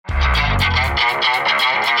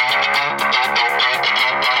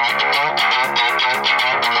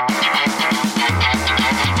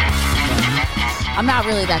I'm not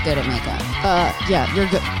really that good at makeup. Yeah, you're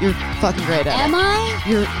good. You're fucking great at it. Am I?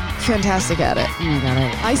 You're fantastic at it. Oh my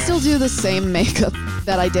God. I still do the same makeup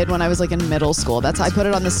that I did when I was like in middle school. That's how I put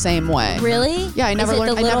it on the same way. Really? Yeah, I never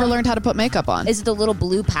learned how to put makeup on. Is it the little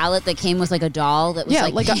blue palette that came with like a doll that was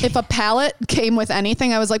if a palette came with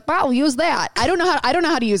anything, I was like, wow, use that. I don't know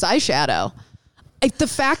how to use eyeshadow. The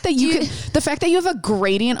fact that you have a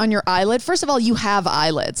gradient on your eyelid. First of all, you have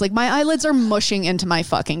eyelids. Like my eyelids are mushing into my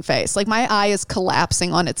fucking face. Like my eye is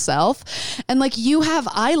collapsing on itself, and like you have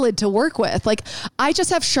eyelid to work with. Like I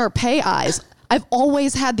just have Sharpay eyes. I've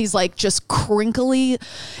always had these like just crinkly.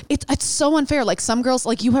 It's so unfair. Like some girls,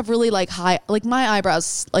 like you have really like high, like my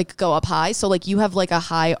eyebrows like go up high. So like you have like a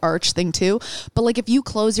high arch thing too. But like if you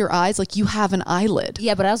close your eyes, like you have an eyelid.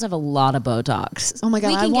 Yeah, but I also have a lot of Botox. Oh my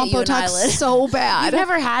God, I want Botox so bad. You've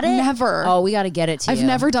never had it? Never. Oh, we got to get it to you. I've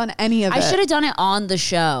never done any of it. I should have done it on the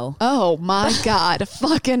show. Oh my God.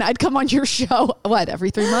 Fucking, I'd come on your show, what,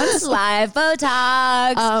 every 3 months? Live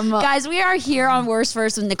Botox. Guys, we are here on Worst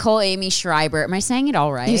First with Nicole, Aimée, Schreiber. Am I saying it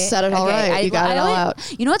all right? You said it all right. You got it all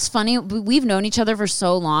out. You know what's funny? We've known each other for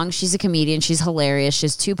so long. She's a comedian. She's hilarious. She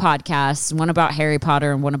has 2 podcasts, one about Harry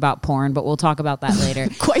Potter and one about porn, but we'll talk about that later.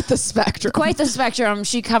 Quite the spectrum. Quite the spectrum.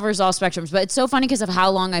 She covers all spectrums. But it's so funny because of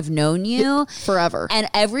how long I've known you. Forever. And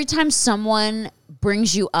every time someone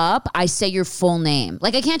brings you up, I say your full name.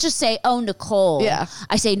 Like I can't just say, oh, Nicole. Yeah.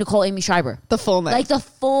 I say Nicole Aimée Schreiber. The full name. Like the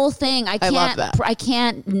full thing. I love that. I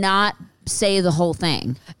can't not say the whole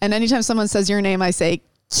thing. And anytime someone says your name, I say,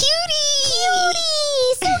 cutie.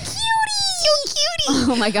 So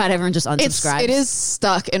cutie. Oh my God, everyone just unsubscribes. It is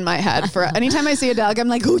stuck in my head. For anytime I see a dog, I'm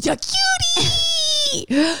like, oh, you're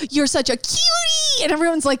cutie. You're such a cutie. And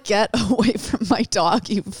everyone's like, get away from my dog,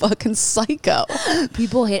 you fucking psycho.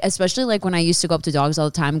 People hate, especially like when I used to go up to dogs all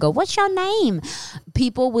the time and go, what's your name?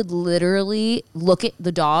 People would literally look at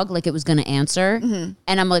the dog like it was going to answer. Mm-hmm.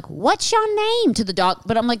 And I'm like, what's your name to the dog?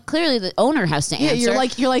 But I'm like, clearly the owner has to answer. Yeah,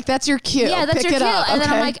 you're like, that's your cue. Yeah, that's Pick your cue. Up, and okay.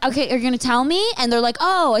 then I'm like, okay, are you going to tell me? And they're like,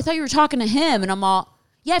 oh, I thought you were talking to him. And I'm all,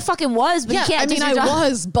 yeah, I fucking was, but yeah, you can't. I mean, I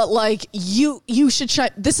was, but like you should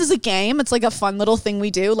try. This is a game. It's like a fun little thing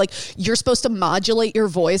we do. Like you're supposed to modulate your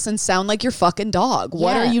voice and sound like your fucking dog.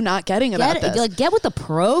 What are you not getting about this? Like, get with the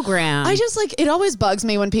program. I just like, it always bugs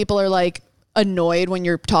me when people are like annoyed when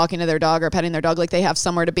you're talking to their dog or petting their dog, like they have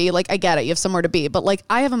somewhere to be. Like I get it, you have somewhere to be, but like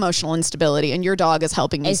I have emotional instability and your dog is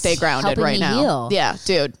helping me stay grounded right now. Heal. Yeah,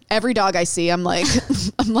 dude. Every dog I see, I'm like,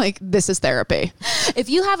 this is therapy. If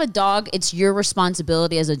you have a dog, it's your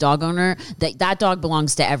responsibility as a dog owner that dog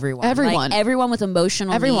belongs to everyone. Everyone. Like, everyone with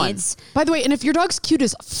emotional needs. By the way, and if your dog's cute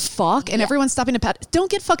as fuck and everyone's stopping to pet,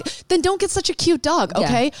 don't get such a cute dog,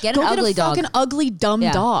 okay? Yeah. Get an ugly dog. Fucking ugly, dumb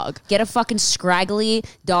dog. Get a fucking scraggly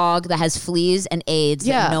dog that has fleas and AIDS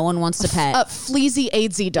that no one wants to pet. A fleazy,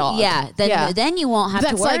 AIDSy dog. Yeah. Then you won't have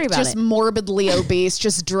to worry about it. That's like just morbidly obese,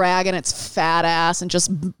 just dragging its fat ass and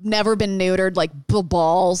just never been neutered, like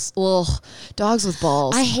balls. Ugh. Dogs with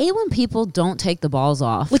balls. I hate when people don't take the balls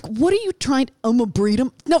off. Like, what are you trying to, I'm gonna breed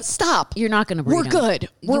them? No, stop. You're not going to breed them. We're good.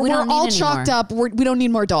 We're all chalked up. We don't need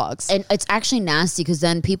more dogs. And it's actually nasty because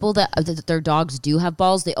then people that their dogs do have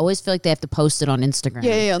balls, they always feel like they have to post it on Instagram.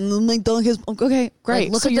 Yeah. My dog has, okay, great.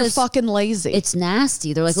 Like, look so at you're this. fucking lazy. It's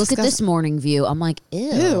nasty. They're like, look at this morning view. I'm like,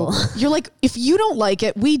 ew. You're like, if you don't like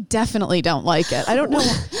it, we definitely don't like it. I don't know.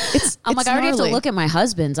 I'm like, I already have to look at my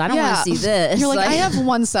husband's. I don't want to see this. You're like, I have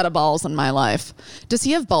one set of balls in my life. Does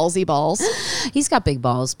he have ballsy balls? He's got big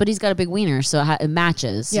balls, but he's got a big wiener, so it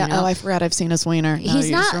matches. Yeah. You know? Oh, I forgot. I've seen his wiener. He's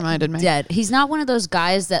you not just reminded me. Dead. He's not one of those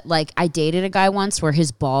guys that like. I dated a guy once where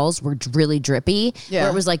his balls were really drippy. Yeah.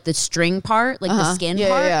 Where it was like the string part, like the skin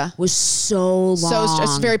part, was so long. So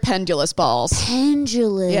it's very pendulous balls.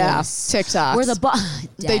 Pendulous. Yeah. TikToks. Where the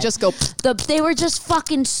they just go. They were just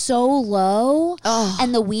fucking so low,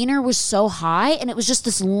 and the wiener was so high, and it was just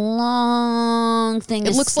this long thing.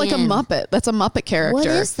 It looks like a Muppet. That's a Muppet character. What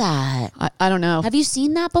is that? I don't know. Have you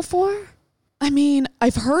seen that before? I mean,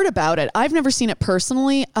 I've heard about it. I've never seen it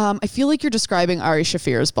personally. I feel like you're describing Ari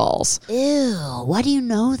Shafir's balls. Ew. Why do you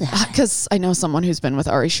know that? Because I know someone who's been with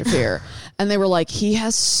Ari Shafir, and they were like, he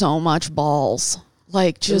has so much balls.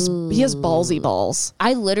 Like, just, he has ballsy balls.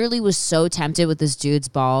 I literally was so tempted with this dude's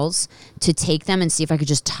balls to take them and see if I could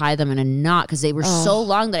just tie them in a knot because they were so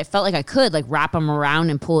long that I felt like I could like wrap them around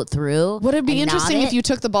and pull it through. Would it be interesting if you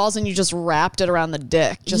took the balls and you just wrapped it around the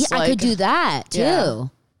dick? Just I could do that too. Yeah.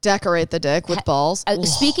 Decorate the dick with balls.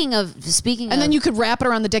 Speaking of, and then you could wrap it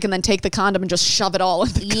around the dick and then take the condom and just shove it all in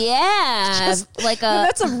the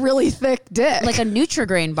that's a really thick dick. Like a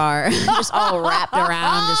Nutri-Grain bar. Just all wrapped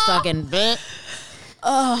around, just fucking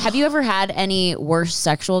Have you ever had any worse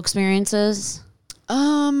sexual experiences?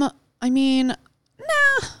 I mean,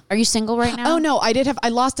 nah. Are you single right now? Oh no, I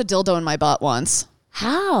lost a dildo in my butt once.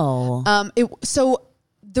 How?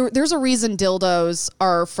 There's a reason dildos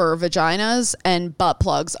are for vaginas and butt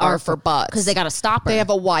plugs are for butts. Because they got a stopper. They have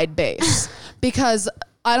a wide base. Because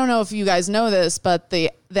I don't know if you guys know this, but the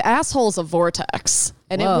asshole's a vortex.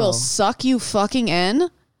 And Whoa. It will suck you fucking in.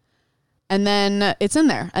 And then it's in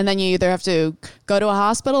there. And then you either have to go to a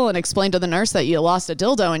hospital and explain to the nurse that you lost a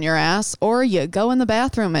dildo in your ass, or you go in the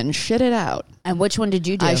bathroom and shit it out. And which one did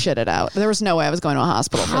you do? I shit it out. There was no way I was going to a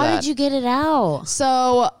hospital for that. How did you get it out?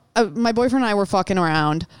 So my boyfriend and I were fucking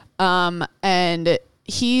around, and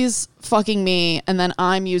he's fucking me, and then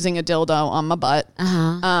I'm using a dildo on my butt.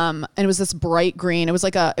 And it was this bright green. It was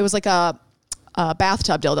like a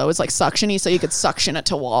bathtub dildo. It was like suctiony, so you could suction it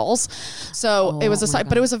to walls. So it was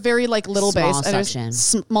but it was a very like little small base. Suction. And it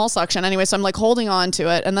was small suction. Anyway, so I'm like holding on to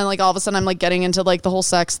it, and then like all of a sudden I'm like getting into like the whole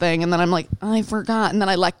sex thing, and then I'm like, I forgot, and then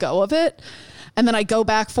I let go of it, and then I go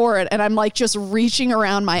back for it, and I'm like just reaching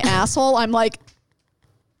around my asshole. I'm like,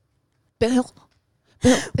 Bill,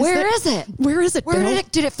 where is it? Where is it? Where Bill?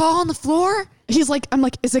 did it fall on the floor? He's like, I'm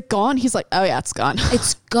like, is it gone? He's like, oh yeah, it's gone.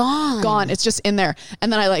 It's gone. Gone. It's just in there.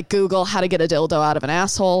 And then I like Google how to get a dildo out of an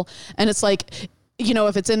asshole. And it's like, you know,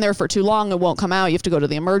 if it's in there for too long, it won't come out. You have to go to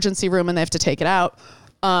the emergency room and they have to take it out.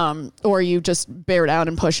 Or you just bear down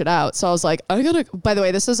and push it out. So I was like, by the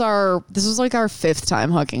way, this was like our 5th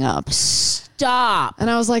time hooking up. Stop. And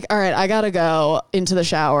I was like, all right, I gotta go into the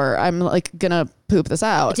shower. I'm like gonna poop this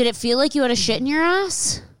out. Did it feel like you had a shit in your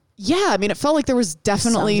ass? Yeah, I mean, it felt like there was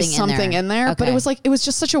definitely something in there, okay. But it was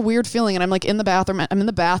just such a weird feeling. And I'm like in the bathroom, I'm in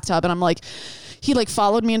the bathtub, and I'm like, he like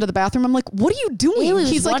followed me into the bathroom. I'm like, what are you doing?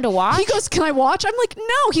 He's like, to watch? He goes, can I watch? I'm like,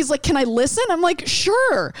 no. He's like, can I listen? I'm like,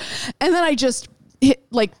 sure. And then I just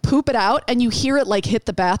poop it out, and you hear it like hit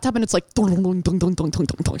the bathtub, and it's like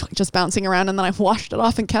just bouncing around. And then I washed it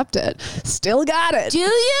off and kept it. Still got it. Do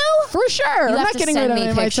you? For sure. I'm not getting rid of any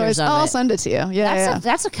of my toys. I'll send it to you. Yeah,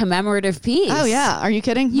 that's a commemorative piece. Oh yeah. Are you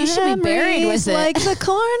kidding? You should be buried with it. Like the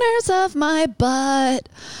corners of my butt.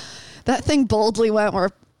 That thing boldly went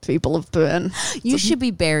where people have been. You should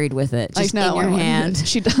be buried with it. Just in your hand.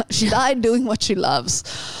 She died doing what she loves,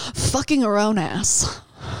 fucking her own ass.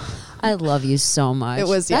 I love you so much.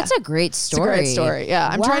 That's a great story. It's a great story. Yeah.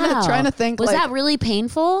 I'm trying to think. Was that really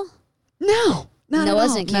painful? No. No, it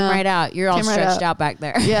wasn't. Came right out. You're all stretched out back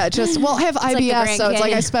there. Yeah, I have IBS, so it's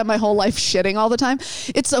like I spent my whole life shitting all the time.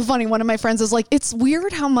 It's so funny. One of my friends is like, it's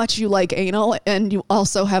weird how much you like anal and you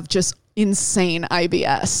also have just insane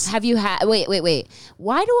IBS. Have you had, wait.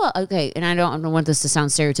 Why and I don't want this to sound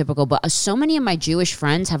stereotypical, but so many of my Jewish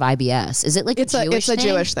friends have IBS. Is it like it's a Jewish thing? It's a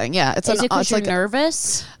Jewish thing, yeah. Is it because you're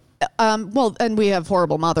nervous? Well, and we have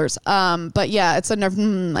horrible mothers. But yeah, it's a nerve.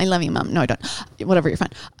 I love you, Mom. No, I don't. Whatever, you're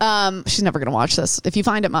fine. She's never going to watch this. If you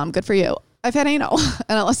find it, Mom, good for you. I've had anal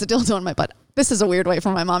and I lost a dildo in my butt. This is a weird way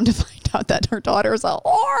for my mom to find out that her daughter is a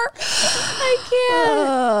whore.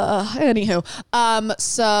 I can't. Anywho.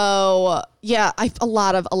 So yeah, a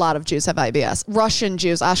lot of Jews have IBS. Russian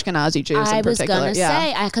Jews, Ashkenazi Jews in particular. I was going to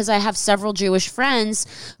say, because I have several Jewish friends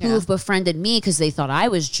who have befriended me because they thought I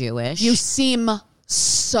was Jewish. You seem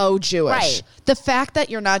so Jewish. Right. The fact that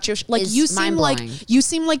you're not Jewish, like you seem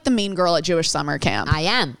like the mean girl at Jewish summer camp. I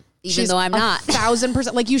am. Even though I'm not.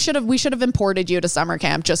 1,000%. Like we should have imported you to summer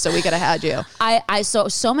camp just so we could have had you. I saw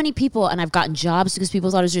so many people, and I've gotten jobs because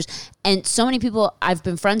people thought I was Jewish. And so many people I've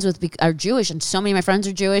been friends with are Jewish, and so many of my friends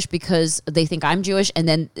are Jewish because they think I'm Jewish, and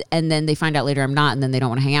then they find out later I'm not, and then they don't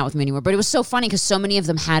want to hang out with me anymore. But it was so funny because so many of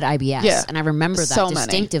them had IBS, and I remember that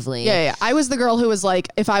distinctively. Yeah. I was the girl who was like,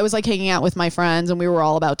 if I was like hanging out with my friends and we were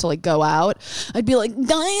all about to like go out, I'd be like,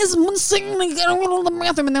 guys, one second, I gotta go to the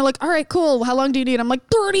bathroom, and they're like, all right, cool. How long do you need? I'm like,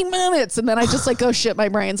 30 minutes, and then I just like go shit my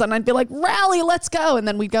brains, and I'd be like, rally, let's go, and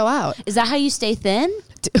then we'd go out. Is that how you stay thin?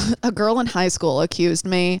 A girl in high school accused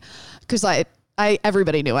me because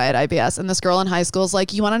everybody knew I had IBS, and this girl in high school is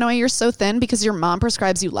like, you want to know why you're so thin? Because your mom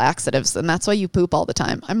prescribes you laxatives, and that's why you poop all the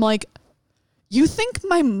time. I'm like, you think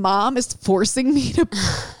my mom is forcing me to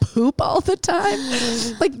poop all the time?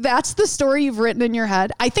 Like, that's the story you've written in your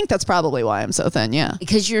head? I think that's probably why I'm so thin, yeah.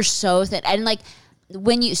 Because you're so thin. And like,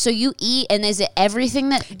 you eat, and is it everything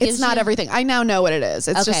that gives It's not everything. I now know what it is.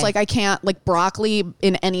 It's just like, I can't, like, broccoli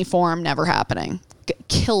in any form, never happening.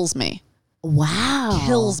 Kills me. Wow.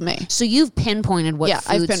 Kills me. So you've pinpointed what foods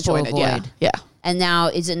I've pinpointed, to avoid. Yeah. And now,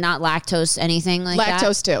 is it not lactose anything like that?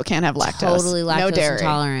 Lactose too. Can't have lactose. Totally lactose no dairy.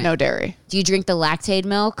 intolerant. No dairy. Do you drink the lactate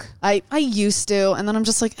milk? I used to, and then I'm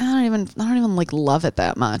just like, I don't even like love it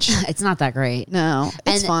that much. It's not that great. No,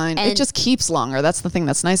 it's fine. It just keeps longer. That's the thing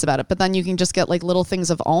that's nice about it. But then you can just get like little things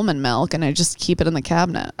of almond milk, and I just keep it in the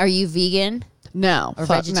cabinet. Are you vegan? No. Or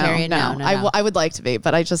vegetarian? No. No. I would like to be,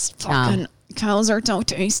 but I just fucking cows are so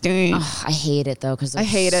tasty. Oh, I hate it though because I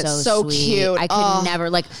hate it. So sweet. cute. I could never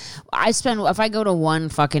like. If I go to one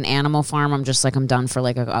fucking animal farm, I'm just like I'm done for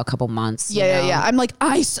like a couple months. Yeah. I'm like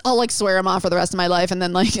I'll like swear them off for the rest of my life, and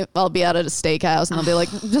then like I'll be out at a steakhouse and they'll be like,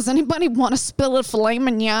 "Does anybody want to spill a filet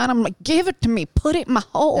mignon?" I'm like, "Give it to me. Put it in my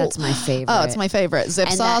hole." That's my favorite. Oh, it's my favorite. Zip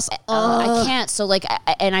And sauce. I can't. So like,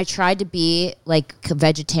 I tried to be like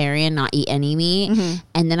vegetarian, not eat any meat,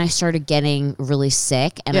 and then I started getting really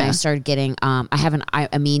sick, and I started getting I have an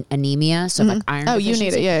anemia, so like iron. Oh, you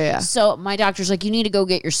need it. Yeah. So my doctor's like, you need to go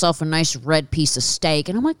get yourself a nice red piece of steak,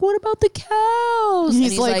 and I'm like, what about the cows?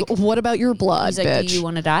 He's like, what about your blood, he's like, bitch? Do you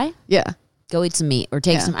want to die? Yeah. Go eat some meat or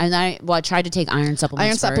take some. And I tried to take iron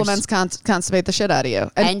supplements. Iron supplements constipate the shit out of you,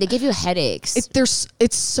 and they give you headaches.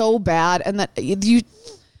 It's so bad, and that you.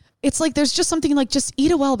 It's like there's just something like just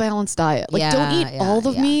eat a well balanced diet. Like don't eat all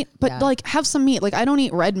the meat, but like have some meat. Like I don't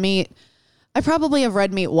eat red meat. I probably have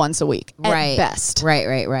red meat once a week at best.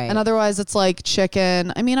 Right. And otherwise it's like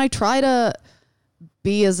chicken. I mean, I try to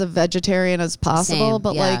be as a vegetarian as possible,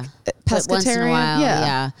 but like pescatarian. Once in a while,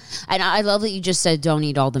 yeah. And I love that you just said don't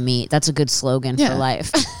eat all the meat. That's a good slogan for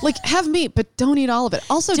life. Like have meat, but don't eat all of it.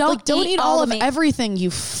 Also, don't eat all of everything,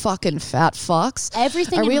 you fucking fat fucks.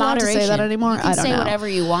 Everything Are we in allowed moderation. to say that anymore? You can I don't say know. whatever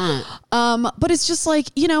you want. But it's just like,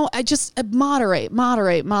 I just moderate,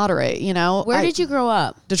 Where did you grow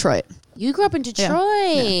up? Detroit. You grew up in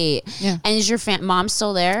Detroit. Yeah. And is your mom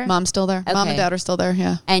still there? Mom's still there. Okay. Mom and dad are still there,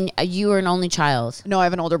 yeah. And you were an only child? No, I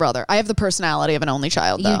have an older brother. I have the personality of an only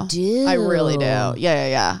child, though. You do? I really do.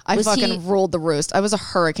 Yeah. I fucking ruled the roost. I was a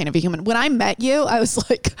hurricane of a human. When I met you, I was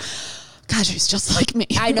like, God, she's just like me.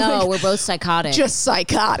 I know. Like, we're both psychotic. Just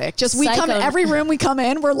psychotic. We come every room we come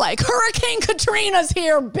in, we're like, Hurricane Katrina's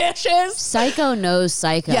here, bitches. Psycho knows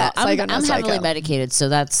psycho. Yeah, psycho knows I'm psycho. heavily medicated, so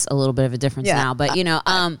that's a little bit of a difference now. But,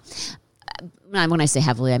 when I say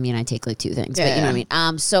heavily, I mean I take like two things. But you know what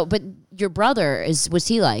I mean? But your brother, what's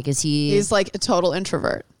he like? He's like a total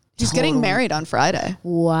introvert. He's getting married on Friday.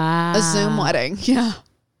 Wow. A Zoom wedding. Yeah.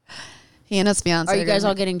 He and his fiance. Are you guys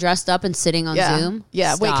all getting dressed up and sitting on Zoom?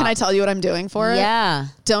 Yeah. Stop. Wait, can I tell you what I'm doing for it? Yeah.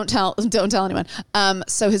 Don't tell anyone.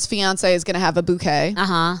 So his fiance is going to have a bouquet.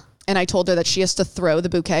 And I told her that she has to throw the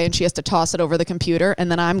bouquet and she has to toss it over the computer, and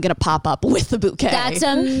then I'm going to pop up with the bouquet. That's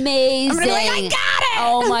amazing. I'm going to be like, I got it.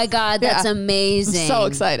 Oh my God, that's amazing. I'm so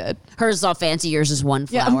excited. Hers is all fancy. Yours is one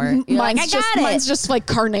flower. Yeah, mine's just like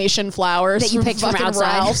carnation flowers that you picked from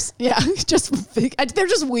outside. Ralph's. Yeah, they're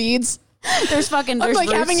just weeds. There's I'm like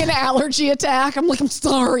roots. having an allergy attack. I'm like, I'm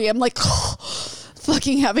sorry. I'm like,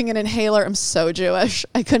 fucking having an inhaler. I'm so Jewish.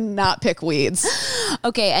 I could not pick weeds.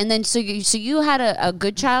 Okay, and then so you had a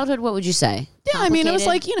good childhood. What would you say? Yeah, I mean, it was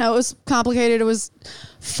like, it was complicated. It was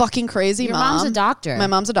fucking crazy. Your mom's a doctor. My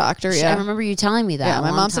mom's a doctor, yeah. I remember you telling me that. Yeah,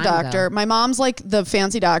 my mom's a doctor. Ago. My mom's like the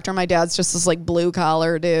fancy doctor. My dad's just this like blue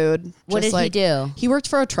collar dude. What did he do? He worked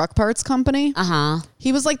for a truck parts company.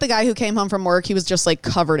 He was like the guy who came home from work. He was just like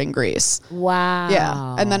covered in grease. Wow.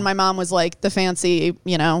 Yeah. And then my mom was like the fancy,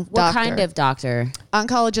 doctor. What kind of doctor?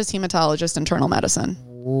 Oncologist, hematologist, internal medicine.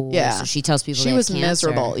 Ooh, yeah. So she tells people she was cancer.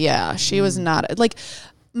 Miserable. Yeah. She was not like.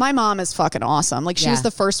 My mom is fucking awesome. Like, she was the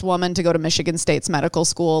first woman to go to Michigan State's medical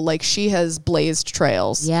school. Like, she has blazed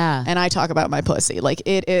trails. Yeah. And I talk about my pussy. Like,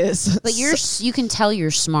 it is. But you can tell you're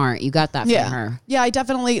smart. You got that from her. Yeah, I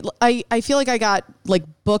definitely, I feel like I got, like,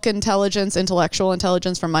 book intelligence, intellectual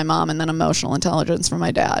intelligence from my mom, and then emotional intelligence from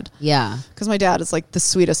my dad. Yeah. Because my dad is, like, the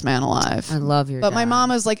sweetest man alive. I love your dad. But my mom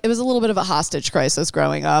was, like, it was a little bit of a hostage crisis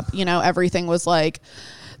growing up. Everything was, like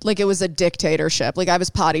it was a dictatorship. Like, I was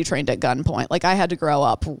potty trained at gunpoint. Like, I had to grow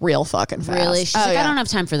up real fucking fast. Really? She's like, I don't have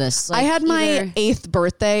time for this. Like, I had my 8th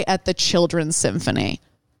birthday at the Children's Symphony.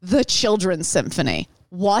 The Children's Symphony.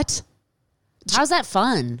 What? How's that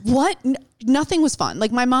fun? What? Nothing was fun.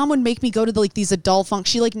 Like, my mom would make me go to these adult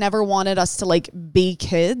functions. She like never wanted us to like be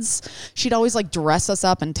kids. She'd always like dress us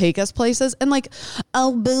up and take us places. And like,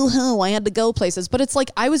 oh boo-hoo, I had to go places. But it's like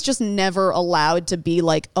I was just never allowed to be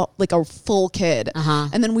like a full kid.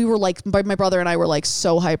 And then we were like, my brother and I were like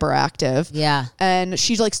so hyperactive. Yeah. And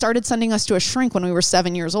she like started sending us to a shrink when we were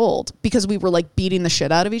 7 years old because we were like beating the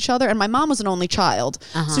shit out of each other. And my mom was an only child,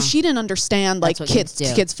 so she didn't understand like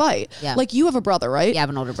kids fight. Yeah. Like, you have a brother, right? Yeah, I have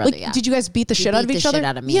an older brother. Like, did you guys beat the shit out of each other. Shit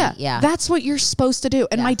out of me. Yeah. That's what you're supposed to do.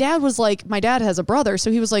 And my dad was like, my dad has a brother,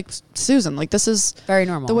 so he was like, Susan, like this is very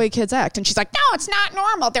normal, the way kids act. And she's like, no, it's not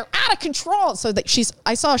normal. They're out of control. So that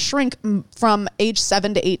I saw a shrink from age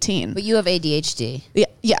 7 to 18. But you have ADHD.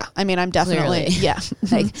 Yeah. I mean, I'm definitely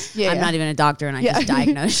like I'm not even a doctor, and I just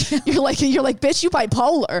diagnosed you. You're like, bitch, you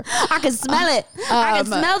bipolar. I can smell it. I can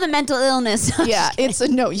smell the mental illness.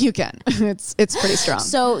 You can. It's pretty strong.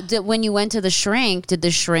 So when you went to the shrink, did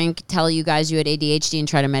the shrink tell you guys you had ADHD and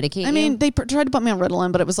try to medicate you? I mean, they tried to put me on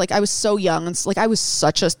Ritalin, but it was like I was so young, and like I was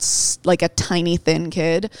such a tiny thin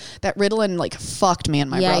kid that Ritalin like fucked me and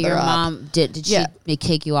my brother your up. mom did she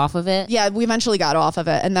take you off of it? Yeah, we eventually got off of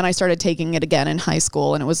it, and then I started taking it again in high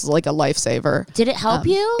school, and it was like a lifesaver. Did it help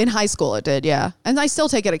you? In high school it did, yeah. And I still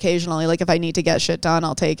take it occasionally. Like if I need to get shit done,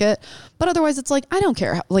 I'll take it. But otherwise it's like I don't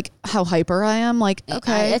care how hyper I am. Like,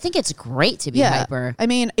 okay. I think it's great to be hyper. I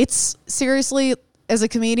mean, it's seriously, as a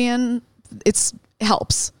comedian, it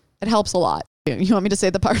helps. It helps a lot. You want me to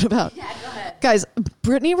say the part about? Yeah, go ahead. Guys,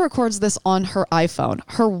 Brittany records this on her iPhone,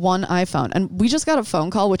 her one iPhone. And we just got a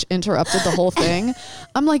phone call which interrupted the whole thing.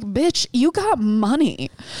 I'm like, bitch, you got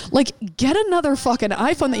money. Like, get another fucking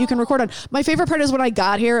iPhone that you can record on. My favorite part is when I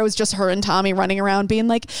got here, it was just her and Tommy running around being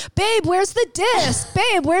like, babe, where's the disc?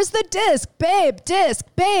 Babe, where's the disc? Babe, disc.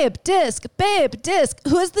 Babe, disc. Babe, disc.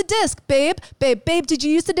 Who's the disc? Babe, did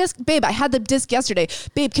you use the disc? Babe, I had the disc yesterday.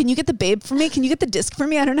 Babe, can you get the babe for me? Can you get the disc for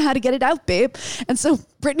me? I don't know how to get it out, babe. And so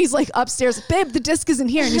Brittany's like upstairs, babe, the disc isn't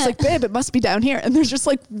here. And he's like, babe, it must be down here. And they're just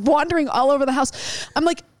like wandering all over the house. I'm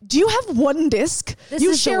like, do you have one disc?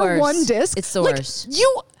 You share one disc? It's the worst.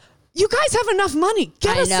 You guys have enough money.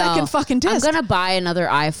 Get a second fucking disc. I'm going to buy another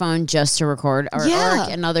iPhone just to record or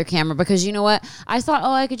another camera because you know what? I thought,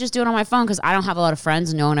 I could just do it on my phone because I don't have a lot of friends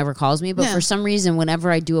and no one ever calls me. But for some reason,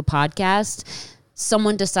 whenever I do a podcast,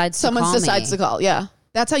 someone decides to call. Yeah.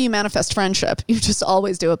 That's how you manifest friendship. You just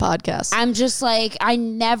always do a podcast. I'm just like, I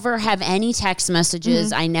never have any text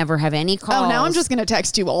messages. I never have any calls. Oh, now I'm just going to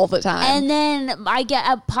text you all the time. And then I get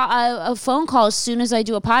a phone call as soon as I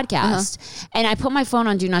do a podcast. And I put my phone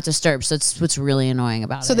on Do Not Disturb. So it's what's really annoying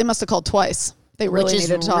about it. So they must have called twice. They really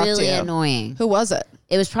needed to talk to you. Which is really annoying. Who was it?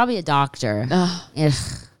 It was probably a doctor. Ugh.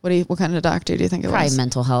 What kind of doctor do you think it was? Probably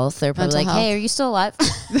mental health. They're probably hey, are you still alive?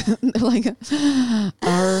 They're like,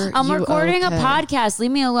 I'm recording a podcast. Leave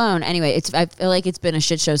me alone. Anyway, I feel like it's been a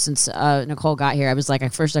shit show since Nicole got here. I was like,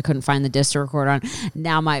 at first I couldn't find the disc to record on.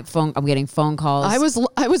 Now I'm getting phone calls. I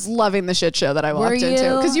was loving the shit show that I walked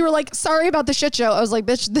into because you were like, sorry about the shit show. I was like,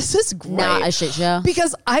 bitch, this is great. Not a shit show.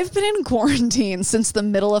 Because I've been in quarantine since the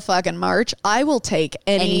middle of fucking March. I will take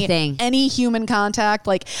anything, any human contact.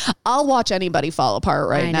 Like, I'll watch anybody fall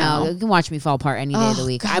apart now. You can watch me fall apart any day of the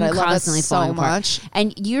week. God, I'm constantly falling apart. So much.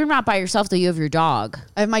 And you're not by yourself though. You have your dog.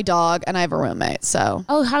 I have my dog and I have a roommate. So.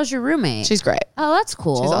 Oh, how's your roommate? She's great. Oh, that's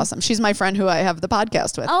cool. She's awesome. She's my friend who I have the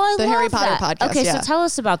podcast with. Oh, the Harry Potter podcast. Okay, so tell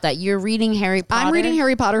us about that. You're reading Harry Potter. I'm reading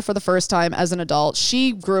Harry Potter for the first time as an adult.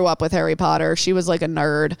 She grew up with Harry Potter. She was like a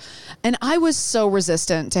nerd, and I was so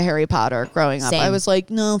resistant to Harry Potter growing up. Same. I was like,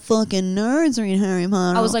 no fucking nerds read Harry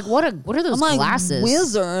Potter. I was like, what are those glasses?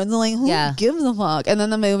 Wizards. Like, who gives a fuck? And then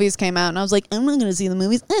the movies came out, and I was like, I'm not going to see the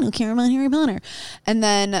movies. I don't care about Harry Potter. And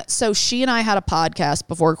then, so she and I had a podcast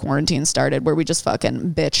before quarantine started where we just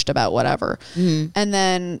fucking bitched about whatever. Mm-hmm. And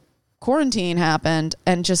then quarantine happened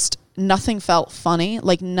and just nothing felt funny.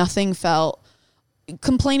 Like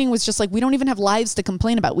complaining was just like, we don't even have lives to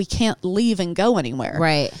complain about. We can't leave and go anywhere.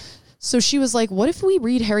 Right. So she was like, what if we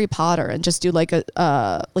read Harry Potter and just do like a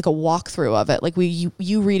walkthrough of it? Like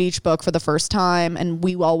you read each book for the first time and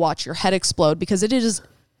we all watch your head explode because it is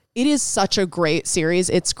such a great series.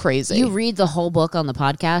 It's crazy. You read the whole book on the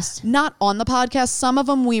podcast? Not on the podcast. Some of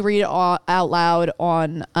them we read out loud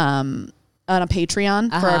on a Patreon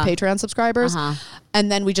for our Patreon subscribers.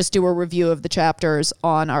 And then we just do a review of the chapters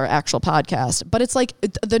on our actual podcast. But it's like,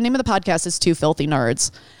 the name of the podcast is Two Filthy Nerds.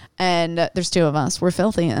 And there's two of us. We're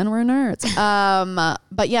filthy and we're nerds.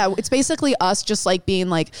 But yeah, it's basically us just like being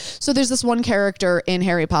like, so there's this one character in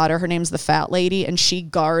Harry Potter. Her name's the Fat Lady, and she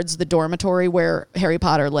guards the dormitory where Harry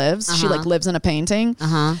Potter lives. She like lives in a painting.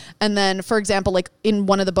 And then, for example, like in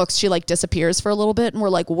one of the books, she like disappears for a little bit, and we're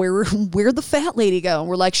like, where'd the Fat Lady go? And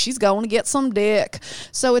we're like, she's going to get some dick.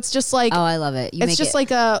 So it's just like, oh, I love it. It's just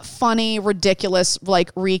like a funny, ridiculous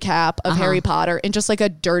like recap of Harry Potter in just like a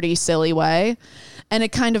dirty, silly way. And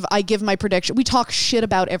it kind of, I give my prediction. We talk shit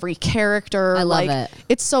about every character. I love it.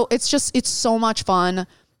 It's so much fun.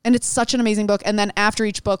 And it's such an amazing book. And then after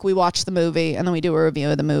each book, we watch the movie and then we do a review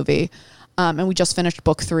of the movie. And we just finished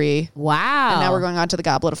book 3. Wow. And now we're going on to the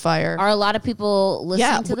Goblet of Fire. Are a lot of people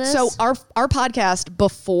listening to this? So our podcast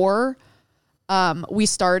before we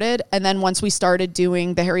started, and then once we started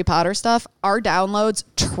doing the Harry Potter stuff, our downloads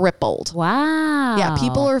tripled. Wow. Yeah,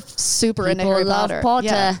 people are super into Harry Potter.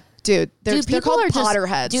 Yeah. Dude, they're called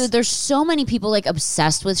Potterheads. Dude, there's so many people like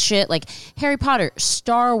obsessed with shit like Harry Potter,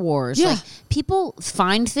 Star Wars. Yeah. Like people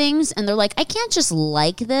find things and they're like, I can't just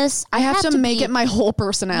like this. I have to make it my whole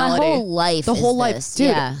personality. My whole life. The whole life. This.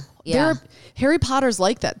 Dude, Yeah. Harry Potter's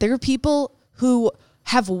like that. There are people who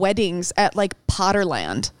have weddings at like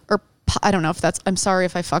Potterland or I don't know if that's, I'm sorry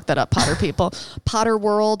if I fucked that up, Potter people. Potter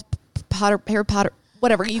World, Harry Potter,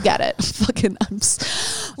 whatever, you get it. Fucking,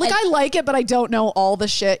 I like it, but I don't know all the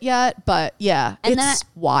shit yet. But yeah, it's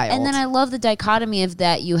wild. And then I love the dichotomy of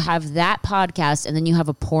that you have that podcast and then you have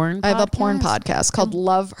a porn podcast. I have a porn podcast called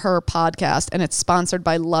Love Her Podcast, and it's sponsored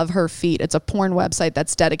by Love Her Feet. It's a porn website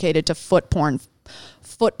that's dedicated to foot porn,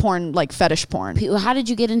 like fetish porn. How did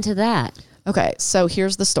you get into that? Okay, so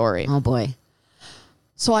here's the story. Oh boy.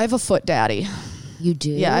 So I have a foot daddy. You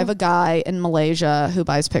do? Yeah, I have a guy in Malaysia who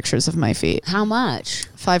buys pictures of my feet. How much?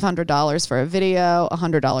 $500 for a video,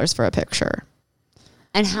 $100 for a picture.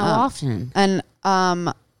 And how often? And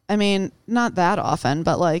I mean, not that often,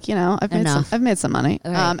 but like, you know, I've made some money.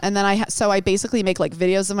 Right. And then I basically make like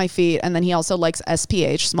videos of my feet, and then he also likes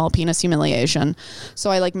SPH, small penis humiliation.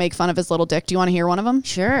 So I like make fun of his little dick. Do you want to hear one of them?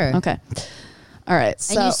 Sure. Okay. All right.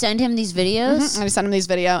 So and you send him these videos? I send him these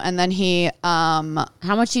video, and then he how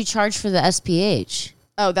much do you charge for the SPH?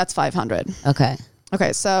 Oh, that's $500. Okay.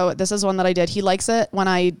 Okay, so this is one that I did. He likes it when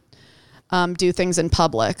I do things in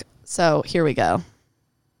public. So here we go.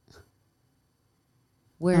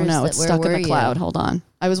 It's stuck in the cloud. Hold on.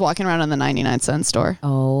 I was walking around in the 99-cent store.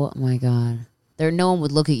 Oh my God. No one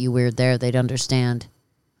would look at you weird there. They'd understand.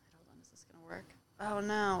 Hold on, is this going to work? Oh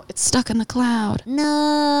no, it's stuck in the cloud.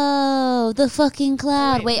 No, the fucking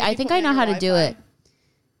cloud. Wait, I think I know how to do it.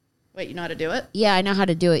 Wait, you know how to do it? Yeah, I know how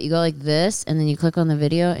to do it. You go like this, and then you click on the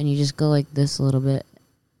video, and you just go like this a little bit,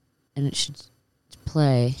 and it should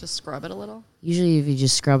play. Just scrub it a little? Usually if you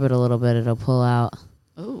just scrub it a little bit, it'll pull out.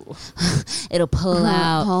 Ooh. It'll pull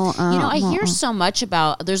out. You know, I hear so much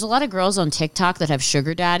about, there's a lot of girls on TikTok that have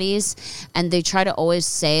sugar daddies, and they try to always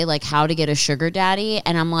say like how to get a sugar daddy.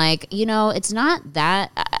 And I'm like, you know, it's not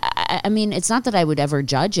that, I mean, it's not that I would ever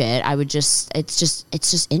judge it. I would just, it's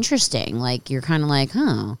just interesting. Like you're kind of like,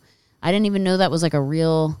 huh, I didn't even know that was like a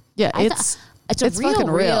real. Yeah, it's a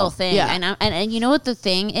real thing. Yeah. And you know what the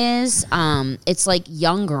thing is? It's like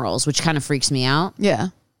young girls, which kind of freaks me out. Yeah.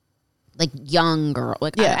 Like young girl.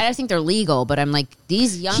 Like yeah. I think they're legal, but I'm like,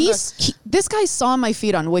 these young girls. This guy saw my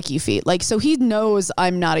feet on WikiFeet. Like, so he knows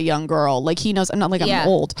I'm not a young girl. Like he knows I'm not like I'm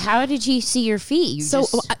old. How did he see your feet?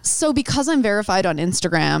 So because I'm verified on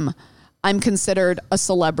Instagram, I'm considered a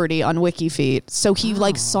celebrity on WikiFeet. So he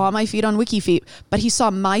like saw my feet on WikiFeet, but he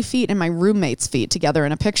saw my feet and my roommate's feet together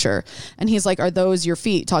in a picture. And he's like, are those your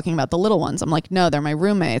feet? Talking about the little ones. I'm like, no, they're my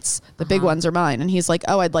roommates. The big ones are mine. And he's like,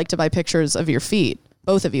 oh, I'd like to buy pictures of your feet.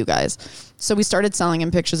 Both of you guys. So we started selling him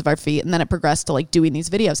pictures of our feet, and then it progressed to like doing these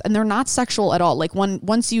videos, and they're not sexual at all. Like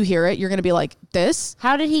once you hear it, you're going to be like, this.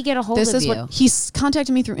 How did he get a hold of you? This is what he's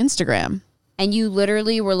contacted me through Instagram. And you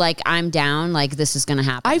literally were like, I'm down. Like this is going to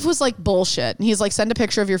happen. I was like, bullshit. And he's like, send a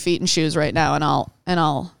picture of your feet and shoes right now. And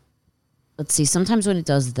I'll. Let's see. Sometimes when it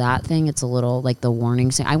does that thing, it's a little like the warning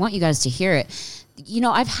sign. I want you guys to hear it. You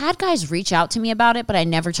know, I've had guys reach out to me about it, but I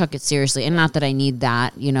never took it seriously. And not that I need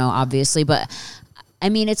that, you know, obviously, but I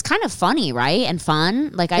mean, it's kind of funny, right? And fun.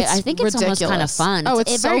 Like, I think it's ridiculous. Almost kind of fun. Oh,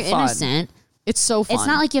 it's so very fun. Innocent. It's so fun. It's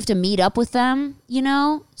not like you have to meet up with them, you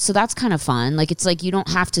know? So that's kind of fun. Like, it's like you don't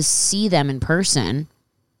have to see them in person.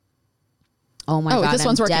 Oh, my God. This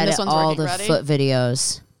one's working. This one's all working. The Ready? foot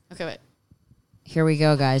videos. Okay, wait. Here we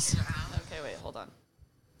go, guys. Okay, wait. Hold on.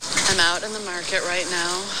 I'm out in the market right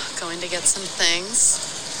now, going to get some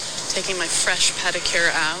things, taking my fresh pedicure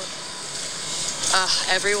out.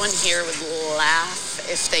 Everyone here would laugh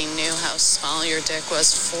if they knew how small your dick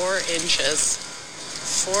was. 4 inches.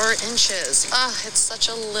 4 inches. It's such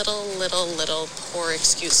a little poor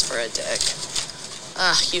excuse for a dick.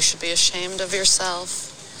 You should be ashamed of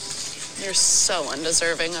yourself. You're so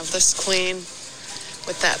undeserving of this queen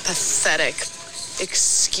with that pathetic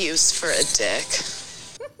excuse for a dick.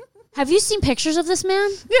 Have you seen pictures of this man?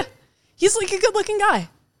 Yeah. He's like a good-looking guy.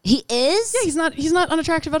 He is? Yeah, he's not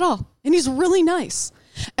unattractive at all. And he's really nice.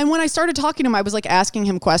 And when I started talking to him, I was like asking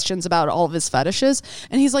him questions about all of his fetishes.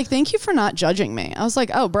 And he's like, thank you for not judging me. I was like,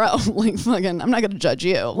 oh, bro, like fucking, I'm not going to judge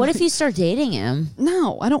you. What if you start dating him?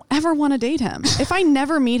 No, I don't ever want to date him. If I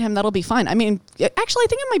never meet him, that'll be fine. I mean, actually, I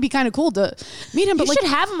think it might be kind of cool to meet him. But you should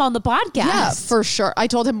have him on the podcast. Yeah, for sure. I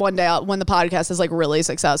told him one day when the podcast is like really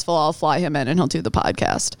successful, I'll fly him in and he'll do the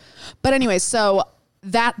podcast. But anyway, so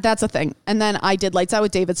that's a thing. And then I did Lights Out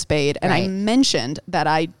with David Spade, and I mentioned that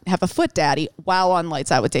I have a foot daddy while on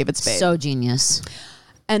Lights Out with David Spade. So genius.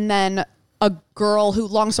 And then a girl who,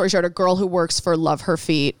 long story short, a girl who works for Love Her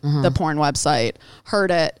Feet, the porn website, heard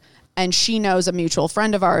it, and she knows a mutual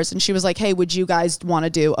friend of ours, and she was like, hey, would you guys want to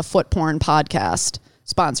do a foot porn podcast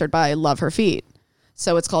sponsored by Love Her Feet?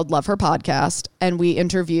 So it's called Love Her Podcast, and we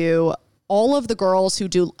interview all of the girls who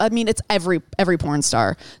do, I mean, it's every porn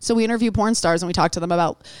star. So we interview porn stars and we talk to them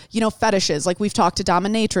about, fetishes. Like we've talked to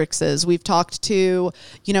dominatrixes. We've talked to,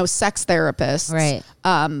 sex therapists.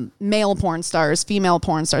 Right. Male porn stars, female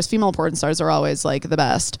porn stars. Female porn stars are always like the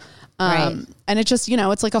best. And it just,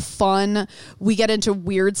 it's like a fun, we get into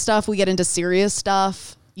weird stuff. We get into serious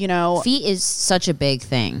stuff, Feet is such a big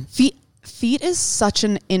thing. Feet is such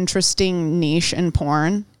an interesting niche in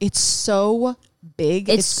porn. It's so big.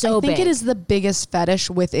 It's so big. I think it is the biggest fetish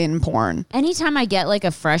within porn. Anytime I get like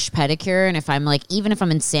a fresh pedicure, and if I'm like, even if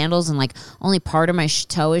I'm in sandals and like only part of my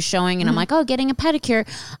toe is showing, and I'm like, oh, getting a pedicure,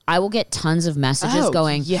 I will get tons of messages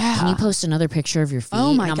going, can you post another picture of your feet?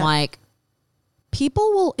 Oh my and I'm God. like,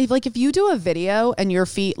 people will, if you do a video and your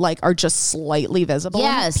feet like are just slightly visible,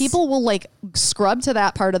 people will like scrub to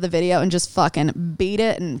that part of the video and just fucking beat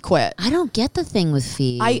it and quit. I don't get the thing with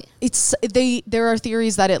feet. There are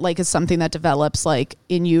theories that it like is something that develops like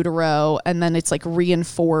in utero, and then it's like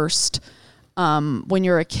reinforced when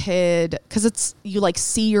you're a kid, because it's, you like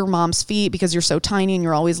see your mom's feet because you're so tiny and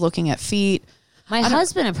you're always looking at feet. My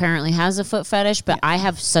husband apparently has a foot fetish, but I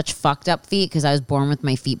have such fucked up feet because I was born with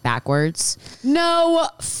my feet backwards. No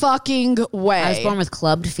fucking way. I was born with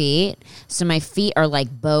clubbed feet. So my feet are like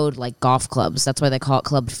bowed like golf clubs. That's why they call it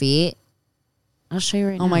clubbed feet. I'll show you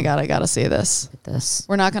right now. Oh my God, I gotta see this. Look at this.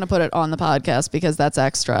 We're not gonna put it on the podcast because that's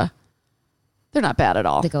extra. They're not bad at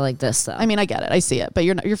all. They go like this though. I mean, I get it. I see it. But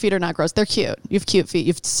your feet are not gross. They're cute. You have cute feet.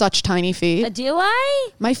 You have such tiny feet. Do I?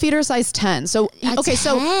 My feet are size 10. So,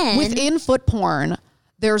 so within foot porn,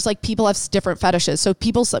 there's like, people have different fetishes. So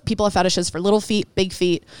people have fetishes for little feet, big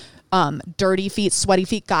feet, dirty feet, sweaty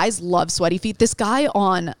feet. Guys love sweaty feet. This guy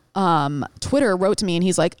on Twitter wrote to me and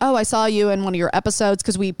he's like, oh, I saw you in one of your episodes,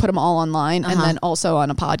 because we put them all online and then also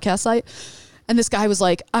on a podcast site. And this guy was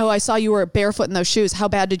like, oh, I saw you were barefoot in those shoes. How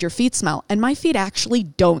bad did your feet smell? And my feet actually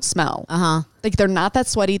don't smell. Like, they're not that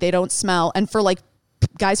sweaty. They don't smell. And for like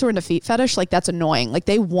guys who are into feet fetish, like, that's annoying. Like,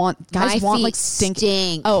 guys want like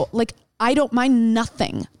stink. Oh, like, I don't mind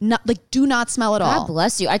nothing. Do not smell at all. God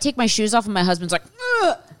bless you. I take my shoes off and my husband's like,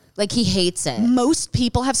 ugh. Like, he hates it. Most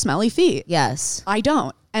people have smelly feet. Yes. I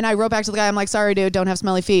don't. And I wrote back to the guy, I'm like, sorry, dude, don't have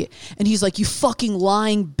smelly feet. And he's like, you fucking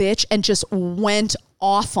lying bitch, and just went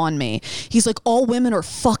off on me. He's like, all women are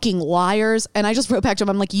fucking liars. And I just wrote back to him,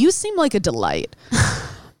 I'm like, you seem like a delight.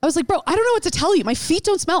 I was like, bro, I don't know what to tell you. My feet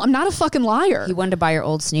don't smell. I'm not a fucking liar. He wanted to buy your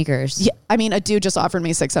old sneakers. Yeah, I mean, a dude just offered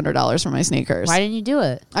me $600 for my sneakers. Why didn't you do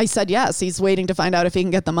it? I said yes. He's waiting to find out if he can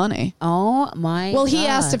get the money. Oh my Well, God. he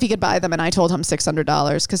asked if he could buy them, and I told him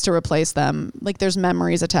 $600 because to replace them, like, there's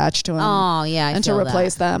memories attached to them. Oh yeah, and to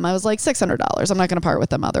replace them, I was like, $600. I'm not going to part with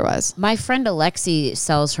them otherwise. My friend Alexi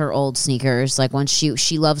sells her old sneakers. Like, when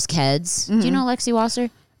she loves Keds. Do you know Alexi Wasser?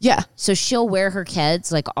 Yeah. So she'll wear her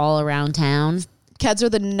Keds like all around town. Keds are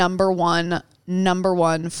the number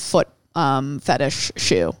one foot fetish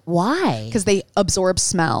shoe. Why? Because they absorb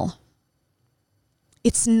smell.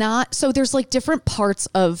 It's not, so there's like different parts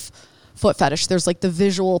of foot fetish. There's like the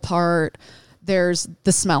visual part. There's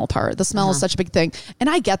the smell part. The smell is such a big thing.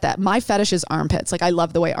 And I get that. My fetish is armpits. Like, I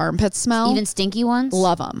love the way armpits smell. Even stinky ones?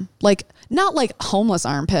 Love them. Like, not like homeless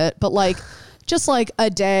armpit, but like just like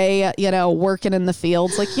a day, working in the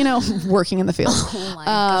fields. Like, working in the fields. Oh my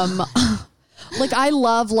God. Like, I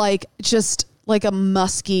love like just like a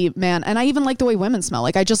musky man. And I even like the way women smell.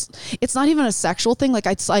 Like, it's not even a sexual thing. Like,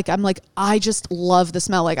 I just love the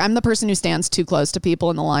smell. Like, I'm the person who stands too close to people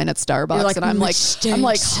in the line at Starbucks. Like, and I'm like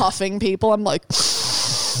huffing people. I'm like,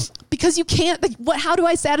 because you can't, like, how do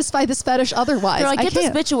I satisfy this fetish otherwise? They're like, get this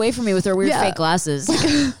bitch away from me with her weird fake glasses.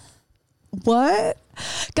 What?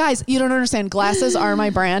 Guys, you don't understand. Glasses are my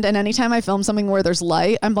brand. And anytime I film something where there's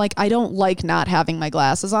light, I'm like, I don't like not having my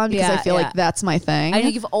glasses on because I feel like that's my thing. I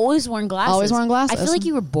think you've always worn glasses. Always worn glasses. I feel like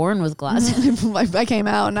you were born with glasses. I came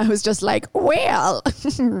out and I was just like, well,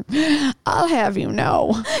 I'll have you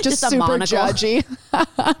know. Just super monocle. judgy.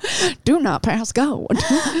 Do not pass go.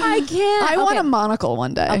 I can't. I want a monocle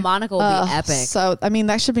one day. A monocle would be epic. So, I mean,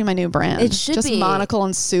 that should be my new brand. It should just be. monocle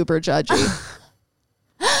and super judgy.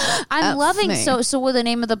 I'm loving me. so what the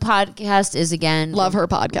name of the podcast is again? Love Her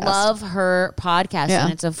Podcast. Love Her Podcast, Yeah.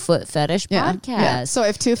 and it's a foot fetish podcast. Yeah. So I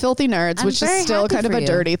have two filthy nerds, I'm which is very still happy kind of for a you.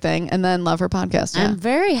 dirty thing, and then Love Her Podcast. Yeah. I'm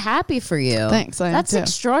very happy for you. Thanks. I am That's too.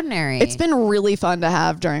 extraordinary. It's been really fun to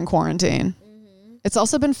have during quarantine. It's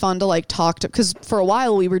also been fun to like talk to, because for a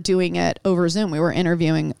while we were doing it over Zoom. We were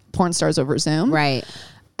interviewing porn stars over Zoom. right.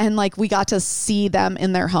 And like we got to see them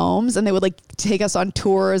in their homes, and they would like take us on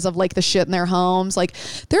tours of like the shit in their homes. Like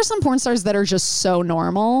there's some porn stars that are just so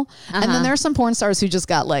normal. And then there's some porn stars who just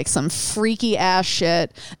got like some freaky ass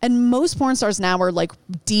shit. And most porn stars now are like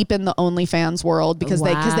deep in the OnlyFans world because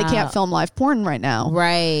they can't film live porn right now.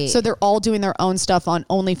 Right. So they're all doing their own stuff on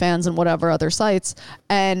OnlyFans and whatever other sites.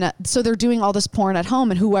 And so they're doing all this porn at home,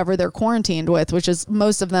 and whoever they're quarantined with, which is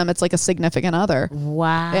most of them, it's like a significant other.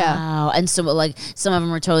 Wow. Yeah. And so like some of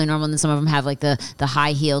them are totally normal, and then some of them have like the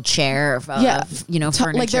high heel chair of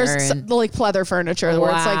furniture. Like there's like pleather furniture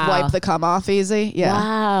where it's like wipe the cum off easy. Yeah.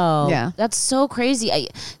 Wow. Yeah. That's so crazy.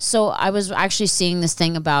 I was actually seeing this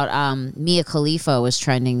thing about Mia Khalifa was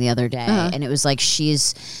trending the other day, and it was like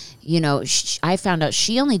she's, I found out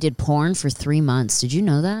she only did porn for 3 months. Did you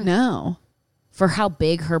know that? No. For how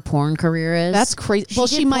big her porn career is. That's crazy. Well,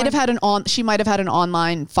 she might have had an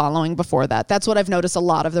online following before that. That's what I've noticed a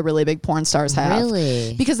lot of the really big porn stars have.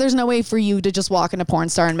 Really? Because there's no way for you to just walk into porn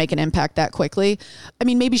star and make an impact that quickly. I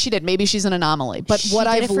mean, maybe she did. Maybe she's an anomaly. But what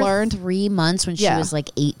I've learned 3 months when she was like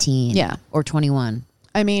 18 or 21.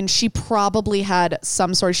 I mean, she probably had she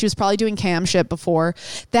was probably doing cam shit before.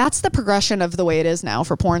 That's the progression of the way it is now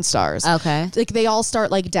for porn stars. Okay. Like they all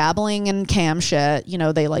start like dabbling in cam shit.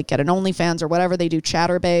 They like get an OnlyFans or whatever. They do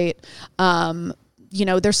Chatterbait.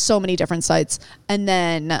 There's so many different sites. And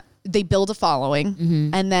then they build a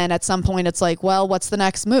following. And then at some point it's like, well, what's the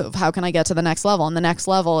next move? How can I get to the next level? And the next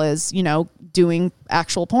level is, doing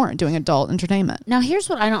actual porn, doing adult entertainment. Now, here's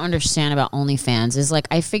what I don't understand about OnlyFans is like,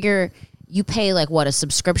 I figure you pay like what, a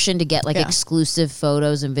subscription to get like exclusive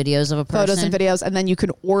photos and videos of a person? Photos and videos, and then you can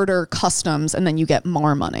order customs, and then you get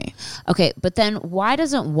more money. Okay, but then why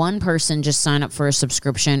doesn't one person just sign up for a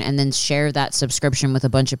subscription and then share that subscription with a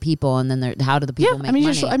bunch of people, and then how do the people make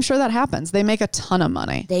money? I'm sure that happens. They make a ton of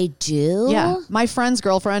money. They do? Yeah. My friend's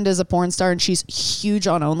girlfriend is a porn star, and she's huge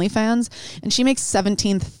on OnlyFans, and she makes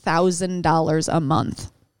 $17,000 a month.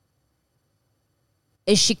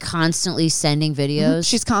 Is she constantly sending videos?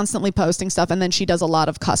 She's constantly posting stuff, and then she does a lot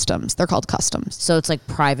of customs. They're called customs. So it's like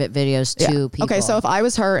private videos to people. Okay, so if I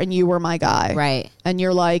was her and you were my guy, right, and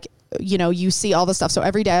you're like, you see all the stuff. So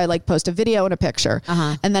every day I like post a video and a picture.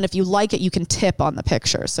 And then if you like it, you can tip on the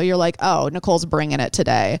picture. So you're like, oh, Nicole's bringing it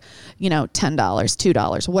today, $10,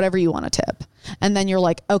 $2, whatever you want to tip. And then you're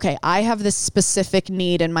like, okay, I have this specific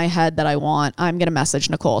need in my head that I want. I'm going to message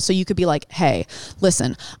Nicole. So you could be like, hey,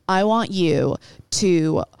 listen, I want you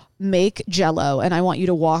to make Jell-O, and I want you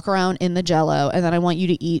to walk around in the Jell-O, and then I want you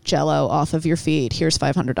to eat Jell-O off of your feet. Here's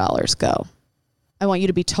 $500. Go. I want you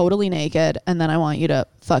to be totally naked, and then I want you to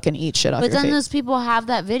fucking eat shit off your feet. But then those people have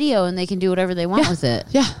that video, and they can do whatever they want with it.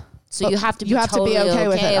 Yeah. So you have to be totally okay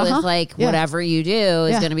with it. With like whatever you do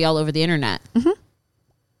is going to be all over the internet.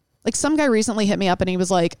 Like some guy recently hit me up, and he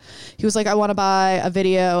was like, I want to buy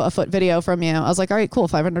a foot video from you. I was like, all right, cool,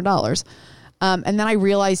 $500. And then I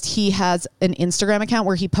realized he has an Instagram account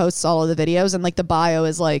where he posts all of the videos, and like the bio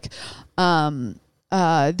is like,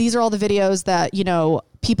 these are all the videos that,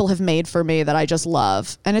 people have made for me that I just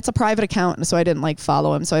love. And it's a private account, and so I didn't like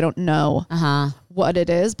follow him, so I don't know what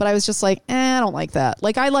it is. But I was just like, I don't like that.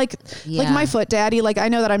 Like I like my foot daddy. Like I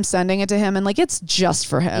know that I'm sending it to him, and like it's just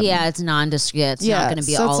for him. Yeah, it's nondescript. It's not going to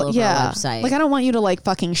be all over our website. Like I don't want you to like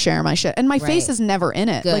fucking share my shit, and my face is never in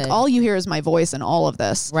it. Good. Like all you hear is my voice in all of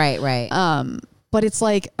this. Right. But it's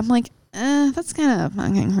like I'm like, that's kind of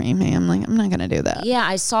fucking creepy. I'm like, I'm not gonna do that. Yeah,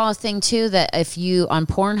 I saw a thing too that if you on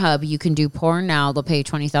Pornhub, you can do porn now. They'll pay you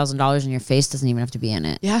 $20,000 and your face doesn't even have to be in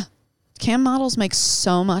it. Yeah, cam models make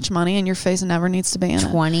so much money, and your face never needs to be in it.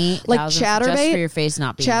 $20,000 like Chatterbait just for your face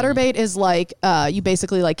not being. Chatterbait is like you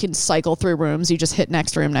basically like can cycle through rooms. You just hit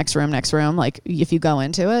next room. Like if you go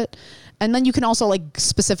into it. And then you can also like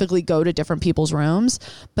specifically go to different people's rooms.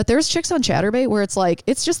 But there's chicks on Chatterbait where it's like,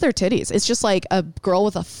 it's just their titties. It's just like a girl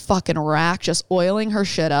with a fucking rack just oiling her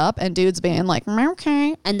shit up, and dudes being like,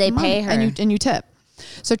 okay. And they pay her. And you tip.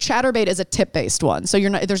 So Chatterbait is a tip-based one. So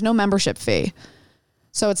there's no membership fee.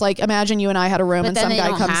 So it's like, imagine you and I had a room, and some guy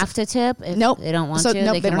comes. But they don't have to tip if nope. they don't want to?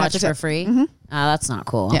 Nope, they can watch for free? Mm-hmm. That's not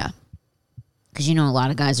cool. Yeah. Because a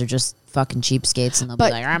lot of guys are just fucking cheapskates, and they'll be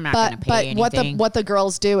like, I'm not going to pay anything. But what the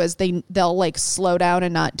girls do is they'll like slow down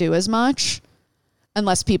and not do as much.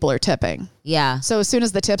 unless people are tipping. Yeah. So as soon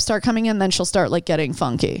as the tips start coming in, then she'll start like getting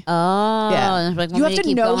funky. Oh, yeah. Like, you have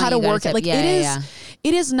to know how to work it. Like yeah,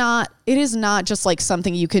 it is not just like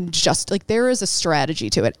something you can just like, there is a strategy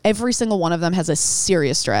to it. Every single one of them has a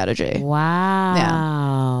serious strategy. Wow.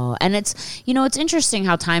 Yeah. And it's, it's interesting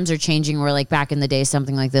how times are changing where like back in the day,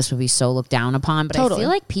 something like this would be so looked down upon. But I feel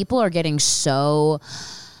like people are getting so...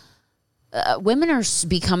 women are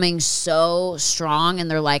becoming so strong and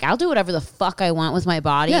they're like, I'll do whatever the fuck I want with my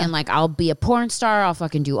body. And like, I'll be a porn star. I'll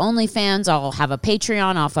fucking do OnlyFans. I'll have a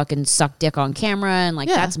Patreon. I'll fucking suck dick on camera. And like,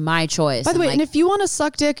 that's my choice. By the way, like, and if you want to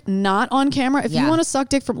suck dick not on camera, if you want to suck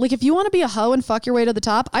dick from like, if you want to be a hoe and fuck your way to the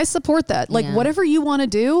top, I support that. Like whatever you want to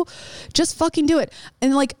do, just fucking do it.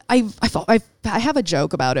 And like, I have a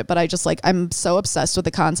joke about it, but I just like, I'm so obsessed with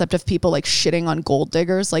the concept of people like shitting on gold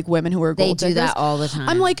diggers, like women who are gold diggers. They do that all the time.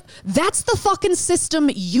 I'm like, that's the fucking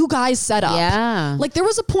system you guys set up. Yeah. Like there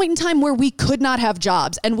was a point in time where we could not have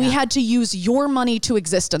jobs and we had to use your money to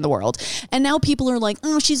exist in the world. And now people are like,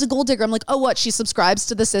 oh, she's a gold digger. I'm like, oh, what? She subscribes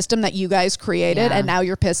to the system that you guys created and now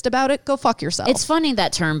you're pissed about it? Go fuck yourself. It's funny,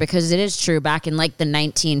 that term, because it is true. Back in like the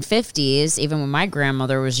 1950s, even when my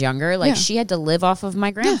grandmother was younger, like she had to live off of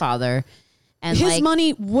my grandfather. And his like,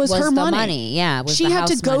 money was her money. Yeah. She had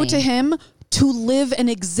to go to him to live and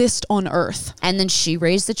exist on earth. And then she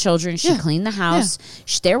raised the children. She cleaned the house.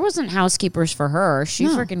 There wasn't housekeepers for her. She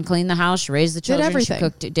freaking cleaned the house. She raised the children. Did everything. She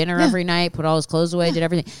cooked dinner every night, put all his clothes away, did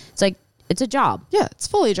everything. It's like, it's a job. Yeah, it's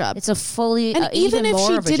fully a job. It's a fully, and even if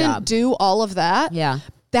she didn't do all of that,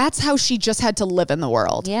 that's how she just had to live in the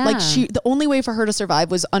world. Yeah. Like the only way for her to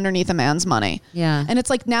survive was underneath a man's money. Yeah. And it's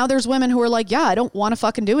like now there's women who are like, yeah, I don't want to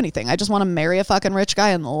fucking do anything. I just want to marry a fucking rich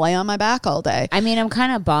guy and lay on my back all day. I mean, I'm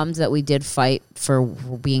kind of bummed that we did fight for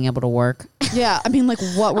being able to work. Yeah. I mean, like,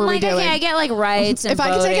 what were we doing? Okay, I get like rights and if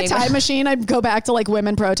I could take a time machine, I'd go back to like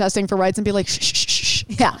women protesting for rights and be like, shh, shh, shh, shh.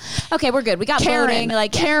 Yeah. Okay, we're good. We got voting.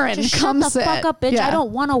 Like, Karen, just come shut the fuck up, bitch. I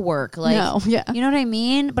don't want to work. Like, you know what I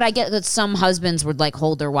mean? But I get that some husbands would like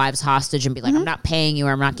hold their wives hostage and be like, I'm not paying you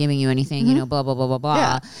or I'm not giving you anything, blah, blah, blah, blah, blah.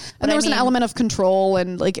 Yeah. And there was an element of control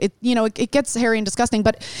and like, it gets hairy and disgusting,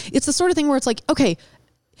 but it's the sort of thing where it's like, okay,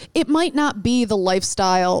 it might not be the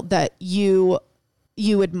lifestyle that you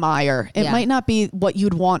admire. It might not be what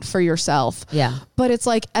you'd want for yourself. Yeah. But it's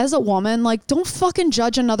like, as a woman, like, don't fucking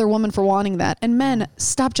judge another woman for wanting that. And men,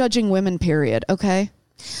 stop judging women, period. Okay?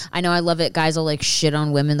 I know, I love it. Guys will like shit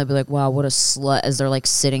on women. They'll be like, wow, what a slut, as they're like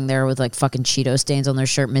sitting there with like fucking Cheeto stains on their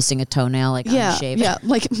shirt, missing a toenail, like unshaved. Yeah.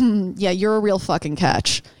 Like, you're a real fucking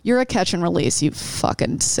catch. You're a catch and release, you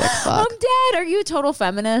fucking sick fuck. I'm dead. Are you a total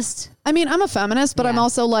feminist? I mean, I'm a feminist, but I'm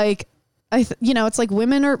also like, it's like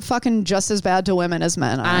women are fucking just as bad to women as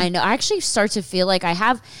men are. I know. I actually start to feel like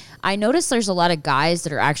I notice there's a lot of guys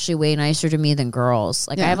that are actually way nicer to me than girls.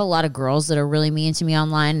 Like I have a lot of girls that are really mean to me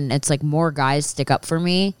online, and it's like more guys stick up for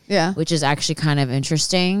me. Yeah. Which is actually kind of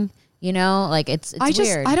interesting. Like it's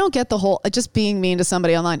weird. I don't get the whole just being mean to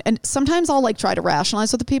somebody online. And sometimes I'll like try to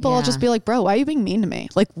rationalize with the people. I'll just be like, bro, why are you being mean to me?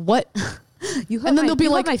 Like what? And then they'll be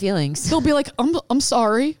like, my feelings. They'll be like, I'm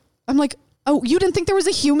sorry. I'm like, oh, you didn't think there was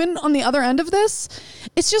a human on the other end of this?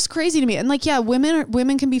 It's just crazy to me. And like, yeah,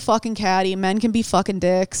 women can be fucking catty. Men can be fucking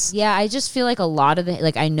dicks. Yeah, I just feel like a lot of it,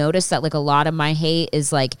 like I noticed that like a lot of my hate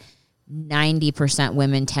is like 90%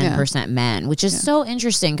 women, 10% men, which is so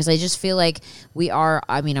interesting because I just feel like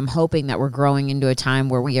I'm hoping that we're growing into a time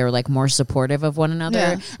where we are like more supportive of one another.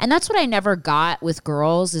 Yeah. And that's what I never got with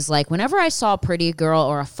girls is like whenever I saw a pretty girl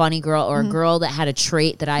or a funny girl or a girl that had a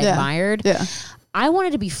trait that I admired, I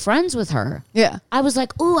wanted to be friends with her. Yeah. I was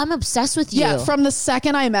like, ooh, I'm obsessed with you. Yeah, from the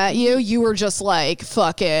second I met you, you were just like,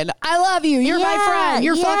 fucking, I love you. You're my friend.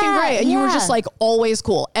 You're fucking great. And you were just like always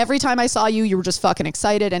cool. Every time I saw you, you were just fucking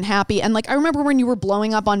excited and happy. And like, I remember when you were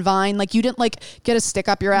blowing up on Vine, like you didn't like get a stick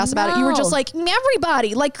up your ass about it. You were just like,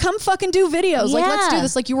 everybody, like come fucking do videos. Like, let's do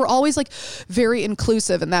this. Like you were always like very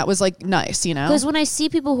inclusive. And that was like nice, Because when I see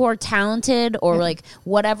people who are talented or like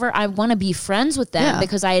whatever, I want to be friends with them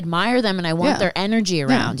because I admire them and I want their energy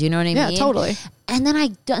around. You know what I mean? Yeah, totally. And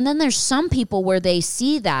then there's some people where they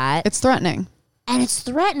see that it's threatening. And it's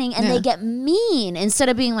threatening, and they get mean instead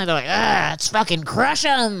of being like, let's fucking crush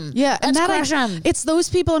them. Yeah, let's crush them. It's those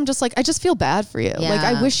people. I'm just like, I just feel bad for you. Yeah. Like,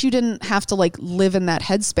 I wish you didn't have to like live in that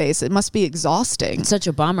headspace. It must be exhausting. It's such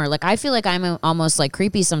a bummer. Like, I feel like I'm almost like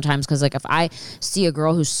creepy sometimes because like if I see a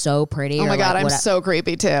girl who's so pretty, oh my god, like, I'm so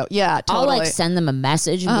creepy too. Yeah, totally. I'll like send them a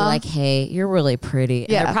message and be like, hey, you're really pretty.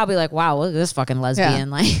 And they're probably like, wow, look at this fucking lesbian.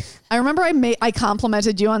 Like. I remember I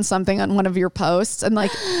complimented you on something on one of your posts, and like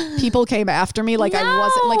people came after me like I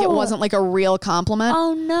wasn't, like it wasn't like a real compliment.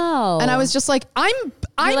 Oh no. And I was just like, I'm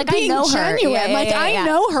like, being genuine. Yeah, I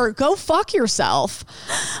know her. Go fuck yourself.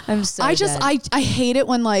 I'm so I hate it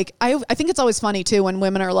when like, I think it's always funny too when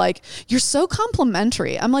women are like, you're so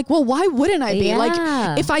complimentary. I'm like, well, why wouldn't I be? Yeah.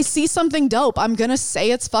 Like, if I see something dope, I'm going to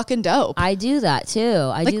say it's fucking dope. I do that too.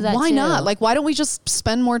 Why not? Like, why don't we just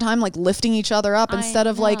spend more time like lifting each other up instead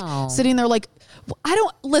of like sitting there like, I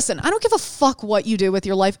don't give a fuck what you do with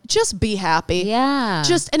your life. Just be happy. Yeah.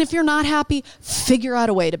 And if you're not happy, figure out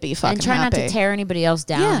a way to be fucking happy. And try not to tear anybody else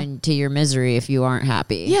down into your misery if you aren't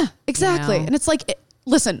happy. Yeah, exactly. You know? And it's like,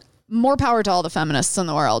 listen, more power to all the feminists in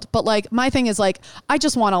the world. But like, my thing is like, I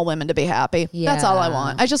just want all women to be happy. Yeah. That's all I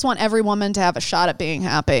want. I just want every woman to have a shot at being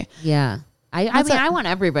happy. Yeah. I want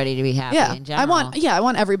everybody to be happy in general. I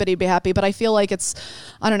want everybody to be happy, but I feel like it's,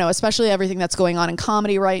 I don't know, especially everything that's going on in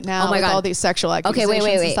comedy right now with all these sexual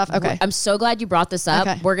accusations and stuff. Okay. I'm so glad you brought this up.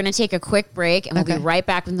 Okay. We're going to take a quick break and we'll be right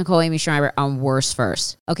back with Nicole Aimée Schreiber on Worst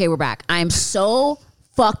First. Okay, we're back. I'm so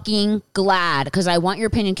fucking glad because I want your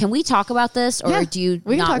opinion. Can we talk about this or do you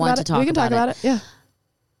not want to talk about it? We can talk about it. Yeah.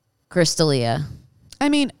 Chris D'Elia. I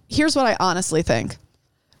mean, here's what I honestly think.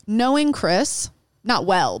 Knowing Chris... not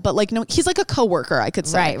well, but like, no, he's like a coworker, I could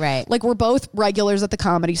say. Right. Like we're both regulars at the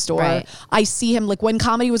Comedy Store. Right. I see him like when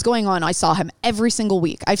comedy was going on, I saw him every single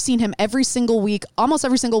week. I've seen him every single week, almost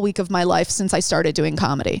every single week of my life since I started doing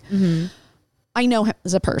comedy. Mm-hmm. I know him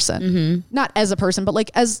as a person, not as a person, but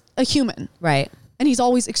like as a human. Right. And he's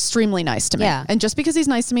always extremely nice to me. Yeah. And just because he's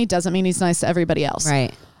nice to me doesn't mean he's nice to everybody else.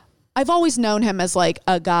 Right. I've always known him as like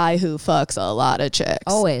a guy who fucks a lot of chicks.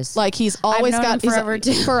 Always. Like he's always got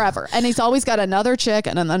forever. And he's always got another chick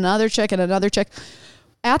and another chick and another chick.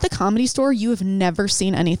 At the Comedy Store, you have never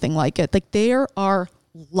seen anything like it. Like there are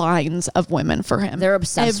lines of women for him. They're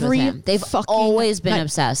obsessed with him. They've always been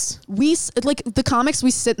obsessed. We like the comics,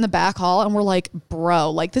 we sit in the back hall and we're like,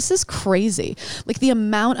 bro, like this is crazy. Like the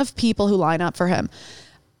amount of people who line up for him.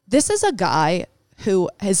 This is a guy who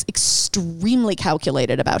is extremely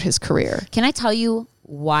calculated about his career. Can I tell you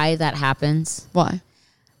why that happens? Why?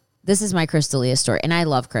 This is my Chris D'Elia story, and I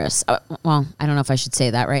love Chris. Well, I don't know if I should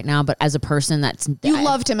say that right now, but as a person,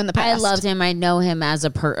 loved him in the past. I loved him. I know him as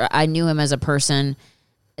I knew him as a person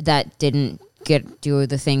that didn't do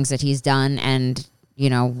the things that he's done, and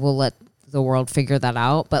we'll let the world figure that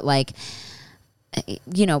out. But like,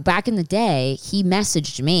 back in the day, he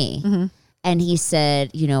messaged me. Mm-hmm. And he said,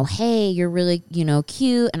 hey, you're really,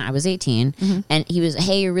 cute. And I was 18. Mm-hmm. And he was,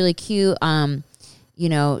 hey, you're really cute. Do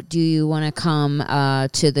you want to come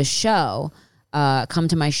to the show? Come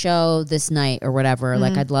to my show this night or whatever. Mm-hmm.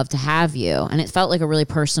 Like, I'd love to have you. And it felt like a really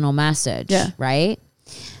personal message. Yeah. Right?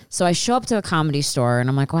 So I show up to a Comedy Store and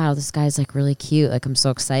I'm like, wow, this guy's like really cute. Like, I'm so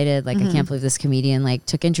excited. Like, I can't believe this comedian like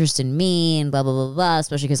took interest in me and blah, blah, blah, blah.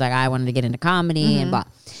 Especially because like I wanted to get into comedy and blah.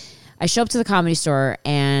 I show up to the Comedy Store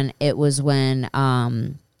and it was when,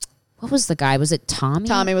 what was the guy? Was it Tommy?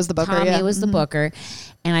 Tommy was the booker. Tommy was the booker.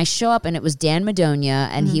 And I show up and it was Dan Madonia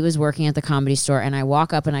and he was working at the Comedy Store. And I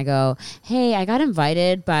walk up and I go, hey, I got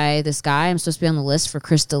invited by this guy. I'm supposed to be on the list for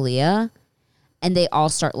Chris D'Elia. And they all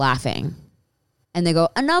start laughing. And they go,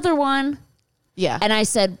 another one. Yeah. And I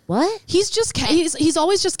said, what? He's just, he's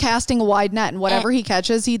always just casting a wide net. And whatever he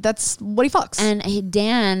catches, that's what he fucks. And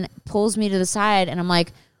Dan pulls me to the side and I'm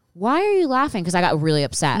like, why are you laughing? Because I got really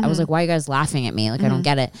upset. I was like, why are you guys laughing at me? Like, I don't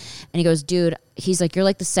get it. And he goes, dude, he's like, you're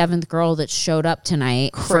like the 7th girl that showed up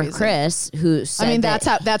tonight for Chris, who said I mean,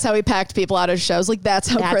 that's how he packed people out of shows. Like, that's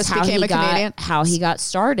how Chris became a comedian. How he got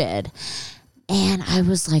started. And I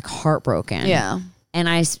was like heartbroken. Yeah. And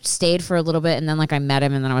I stayed for a little bit and then like I met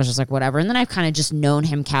him and then I was just like, whatever. And then I've kind of just known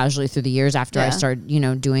him casually through the years after I started,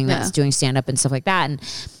 doing that, doing stand up and stuff like that. And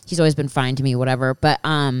he's always been fine to me, whatever. But,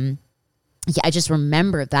 yeah, I just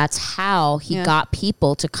remember that's how he got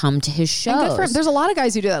people to come to his shows. And good for him. There's a lot of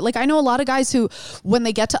guys who do that. Like, I know a lot of guys who, when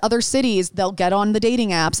they get to other cities, they'll get on the dating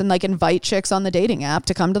apps and like invite chicks on the dating app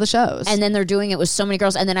to come to the shows. And then they're doing it with so many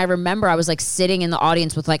girls. And then I remember I was like sitting in the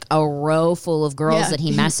audience with like a row full of girls that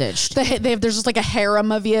he messaged. There's just like a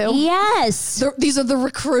harem of you. Yes. These are the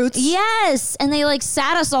recruits. Yes. And they like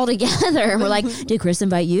sat us all together and we're like, did Chris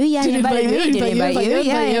invite you? Yeah, he invited me. Did he invite you?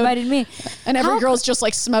 Yeah, he invited me. And every girl's just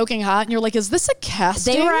like smoking hot and you're like, is this a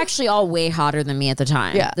casting? They were actually all way hotter than me at the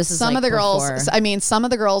time. Yeah. This is some like of the girls, before. I mean, some of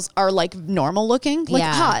the girls are like normal looking, like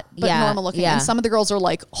hot, but normal looking. And some of the girls are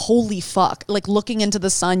like, holy fuck, like looking into the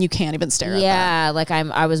sun, you can't even stare at them. Yeah, like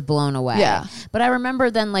I was blown away. Yeah. But I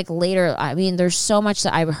remember then like later, I mean, there's so much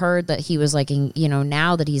that I've heard that he was like,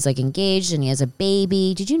 now that he's like engaged and he has a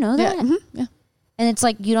baby. Did you know that? Yeah. Mm-hmm. Yeah. And it's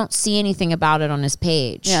like, you don't see anything about it on his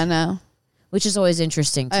page. Yeah, no. which is always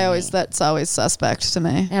interesting to me. That's always suspect to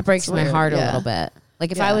me. That breaks my heart a little bit.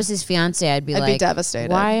 Like if I was his fiance, I'd be devastated.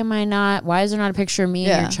 Why is there not a picture of me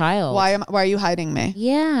and your child? Why are you hiding me?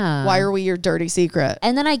 Yeah. Why are we your dirty secret?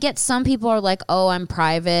 And then I get some people are like, oh, I'm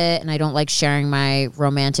private and I don't like sharing my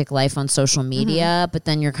romantic life on social media. But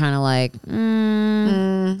then you're kind of like,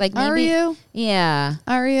 like maybe, are you? Yeah.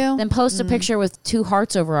 Are you? Then post a picture with 2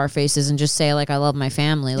 hearts over our faces and just say like, I love my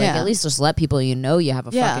family. Like at least just let people you have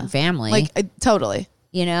a fucking family. Like totally.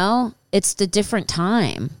 You know, it's the different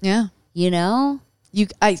time. Yeah. You know.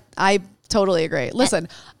 I totally agree. Listen,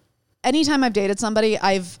 anytime I've dated somebody,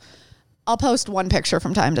 I'll post one picture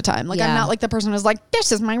from time to time. Like I'm not like the person who's like,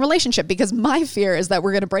 this is my relationship, because my fear is that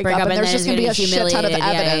we're going to break up and there's just going to be a shit ton of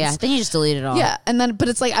evidence. Yeah. Then you just delete it all. Yeah. But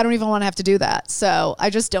it's like, I don't even want to have to do that. So I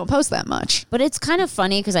just don't post that much. But it's kind of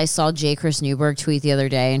funny because I saw J. Chris Newberg tweet the other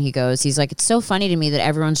day and he's like, it's so funny to me that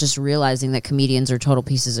everyone's just realizing that comedians are total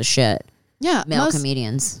pieces of shit. Yeah. Male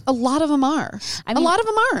comedians. A lot of them are. A lot of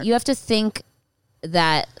them aren't. You have to think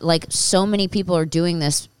that like so many people are doing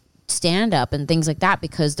this stand up and things like that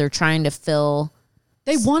because they're trying to fill.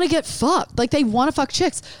 They want to get fucked. Like they want to fuck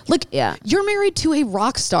chicks. Like you're married to a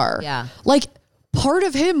rock star. Yeah. Like part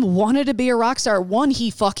of him wanted to be a rock star. 1,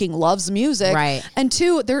 he fucking loves music. Right. And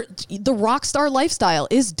 2, the rock star lifestyle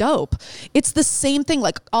is dope. It's the same thing.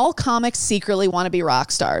 Like all comics secretly want to be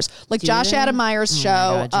rock stars. Like Josh Adam Meyer's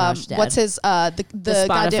show. What's his the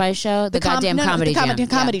Spotify show? The goddamn Comedy Jam.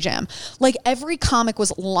 Comedy Jam. Like every comic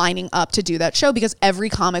was lining up to do that show because every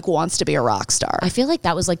comic wants to be a rock star. I feel like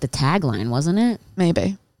that was like the tagline, wasn't it?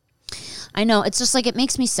 Maybe. I know. It's just like it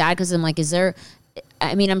makes me sad because I'm like,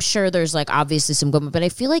 I'm sure there's like obviously some good, but I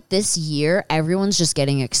feel like this year everyone's just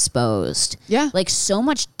getting exposed. Yeah. Like so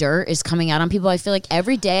much dirt is coming out on people. I feel like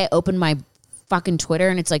every day I open my fucking Twitter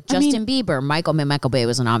and it's like Justin Bieber, Michael Bay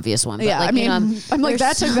was an obvious one. But yeah, like, I'm like,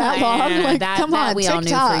 that took that long. Like, come on, we TikTok. all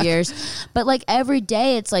knew for years. But like every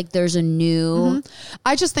day it's like there's a new.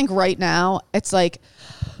 I just think right now it's like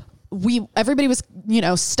everybody was,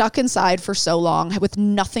 stuck inside for so long with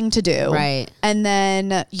nothing to do. Right. And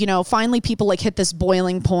then, finally people like hit this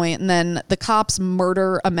boiling point and then the cops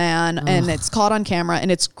murder a man and it's caught on camera and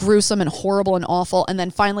it's gruesome and horrible and awful. And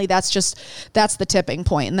then finally that's the tipping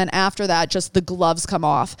point. And then after that, just the gloves come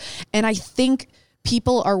off. And I think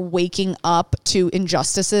people are waking up to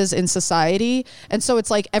injustices in society. And so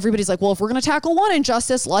it's like, everybody's like, well, if we're going to tackle one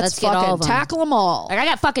injustice, let's fucking tackle them all. Like I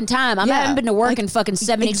got fucking time. I haven't been to work in fucking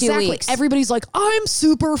 72 weeks. Everybody's like, I'm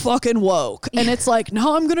super fucking woke. And it's like,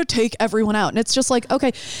 no, I'm going to take everyone out. And it's just like,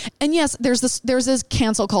 okay. And yes, there's this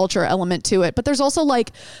cancel culture element to it, but there's also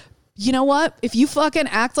like, you know what? If you fucking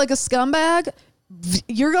act like a scumbag,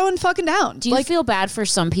 you're going fucking down. Do you feel bad for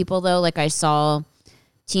some people though? Like I saw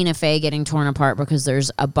Tina Fey getting torn apart because there's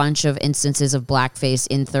a bunch of instances of blackface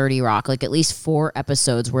in 30 Rock, like at least 4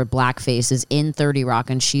 episodes where blackface is in 30 Rock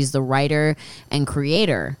and she's the writer and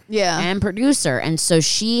creator and producer. And so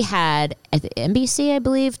she had at the NBC, I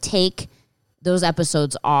believe, take those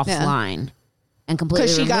episodes offline and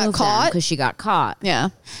completely remove them because she got caught. Yeah.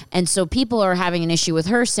 And so people are having an issue with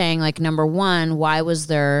her saying like, number one, why was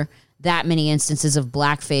there that many instances of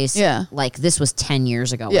blackface? Yeah. Like this was 10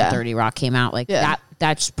 years ago when 30 Rock came out. Like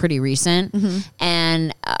that's pretty recent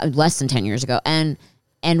and less than 10 years ago. And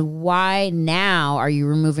why now are you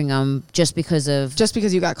removing them just because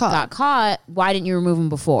you got caught? Why didn't you remove them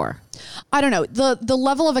before? I don't know. The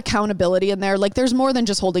level of accountability in there, like there's more than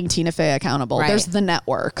just holding Tina Fey accountable. Right. There's the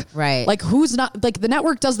network. Right. Like who's not, like the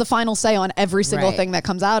network does the final say on every single thing that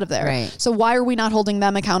comes out of there. Right. So why are we not holding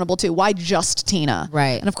them accountable too? Why just Tina?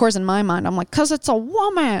 Right. And of course in my mind, I'm like, cause it's a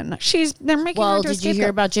woman. They're making her. Well, did you hear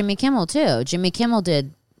about Jimmy Kimmel too? Jimmy Kimmel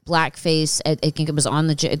did blackface. I think it was on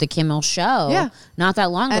the Kimmel show not that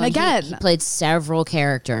long ago. And again, he played several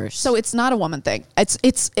characters. So it's not a woman thing.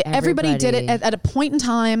 It's everybody did it at a point in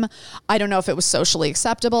time. I don't know if it was socially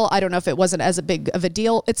acceptable. I don't know if it wasn't as big of a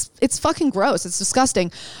deal. It's fucking gross. It's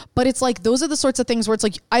disgusting. But it's like those are the sorts of things where it's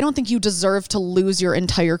like I don't think you deserve to lose your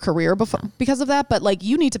entire career because of that, but like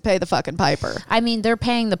you need to pay the fucking piper. I mean, they're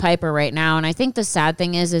paying the piper right now, and I think the sad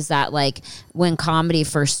thing is that like when comedy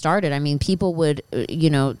first started, I mean, people would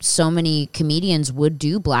so many comedians would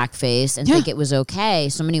do blackface and think it was okay.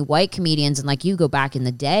 So many white comedians, and like you go back in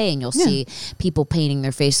the day and you'll see people painting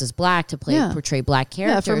their faces black to portray black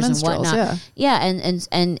characters and whatnot.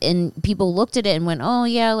 And people looked at it and went, oh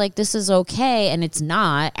yeah, like this is okay, and it's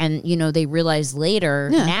not. And they realized later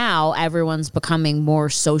now everyone's becoming more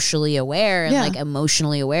socially aware and like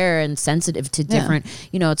emotionally aware and sensitive to different.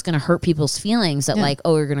 It's going to hurt people's feelings that like,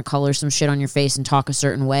 oh, you're going to color some shit on your face and talk a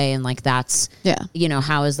certain way, and like that's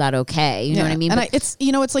how how is that okay? You know what I mean? And it's,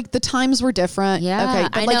 you know, it's like the times were different. Yeah.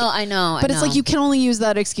 Okay. But I know. But it's like you can only use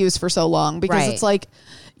that excuse for so long because it's like,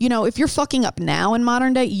 you know, if you're fucking up now in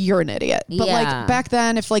modern day, you're an idiot. But like back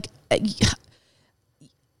then, if like,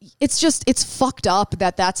 it's fucked up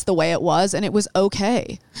that that's the way it was and it was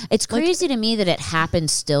okay. It's crazy to me that it happened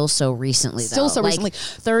still so recently. Still so recently.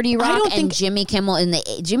 30 Rock and Jimmy Kimmel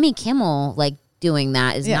Jimmy Kimmel like doing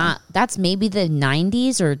that is not, that's maybe the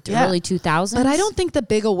 90s or early 2000s. But I don't think the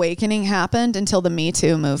big awakening happened until the Me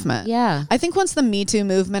Too movement. Yeah. I think once the Me Too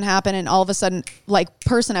movement happened and all of a sudden like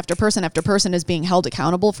person after person after person is being held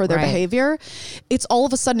accountable for their behavior, it's all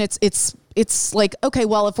of a sudden it's like, okay,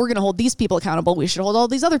 well, if we're going to hold these people accountable, we should hold all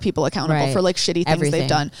these other people accountable for like shitty things they've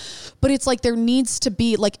done. But it's like there needs to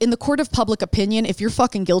be like in the court of public opinion, if you're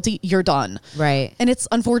fucking guilty, you're done. Right. And it's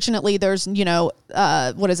unfortunately there's, you know,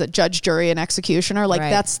 what is it? Judge, jury, and executioner. Like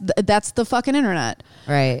that's the fucking internet.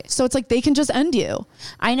 Right. So it's like they can just end you.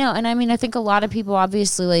 I know. And I mean, I think a lot of people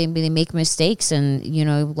obviously like, they make mistakes and, you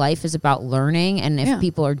know, life is about learning. And if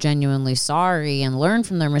people are genuinely sorry and learn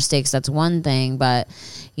from their mistakes, that's one thing. But,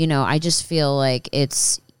 you know, I just feel like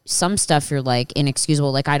it's some stuff you're like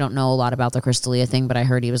inexcusable. Like I don't know a lot about the Crystalia thing, but I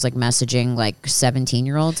heard he was like messaging like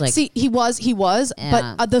 17-year-olds. Like, see, he was,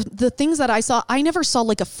 but the things that I saw, I never saw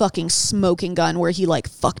like a fucking smoking gun where he like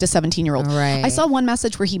fucked a 17-year-old. Right. I saw one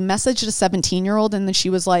message where he messaged a 17-year-old and then she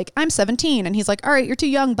was like, "I'm 17," and he's like, "All right, you're too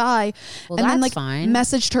young, bye." Well, and that's then like fine.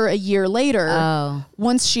 Messaged her a year later,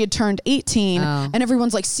 once she had turned 18, and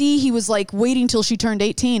everyone's like, "See, he was like waiting till she turned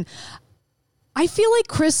 18." I feel like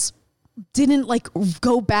Chris didn't like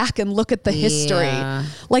go back and look at the history,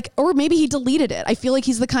 like, or maybe he deleted it. I feel like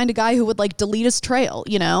he's the kind of guy who would like delete his trail,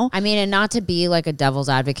 you know? I mean, and not to be like a devil's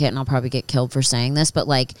advocate, and I'll probably get killed for saying this, but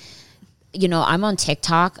like, you know, I'm on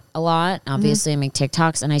TikTok a lot. Obviously, I make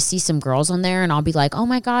TikToks, and I see some girls on there, and I'll be like, "Oh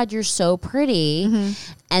my God, you're so pretty."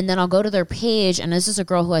 And then I'll go to their page, and this is a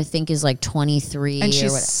girl who I think is like 23 and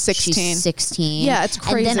she's or 16. She's 16. Yeah, it's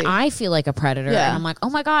crazy. And then I feel like a predator, and I'm like, "Oh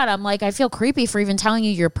my God," I'm like, I feel creepy for even telling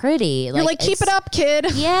you you're pretty. You're like, keep it up,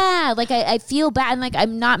 kid. Yeah, like I feel bad, and like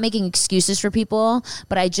I'm not making excuses for people,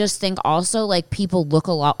 but I just think also like people look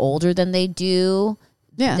a lot older than they do.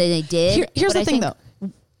 Yeah, they did. Here's the thing, though.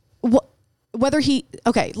 Whether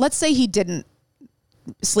let's say he didn't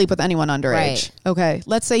sleep with anyone underage. Right. Okay.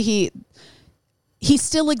 Let's say he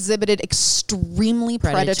still exhibited extremely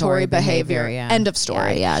predatory behavior. End of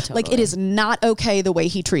story. Yeah, totally. Like it is not okay the way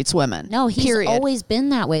he treats women. No, he's always been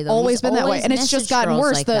that way though. Always been that way. And it's just gotten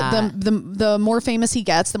worse. Like the more famous he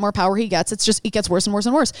gets, the more power he gets, it gets worse and worse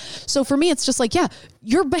and worse. So for me, it's just like,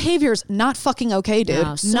 your behavior's not fucking okay, dude.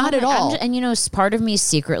 No, not at all. And you know, part of me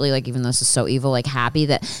secretly, like, even though this is so evil, like happy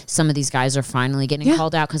that some of these guys are finally getting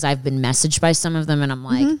called out, because I've been messaged by some of them, and I'm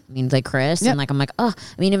like, I mean, like Chris, and like I'm like, oh,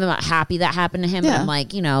 I mean, even not happy that happened to him, but I'm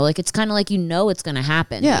like, you know, like it's kind of like, you know, it's gonna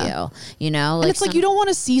happen to you know, like, and it's like you don't want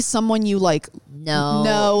to see someone you like.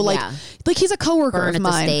 No, like he's a coworker of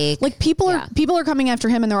mine. Like people are coming after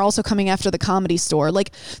him, and they're also coming after the Comedy Store. Like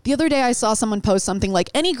the other day, I saw someone post something like,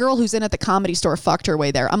 "Any girl who's in at the Comedy Store fucked her way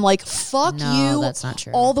there." I'm like, fuck you, that's not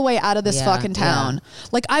true. All the way out of this fucking town.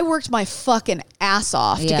 Like I worked my fucking ass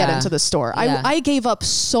off to get into the store. I gave up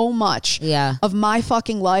so much of my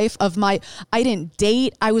fucking life. I didn't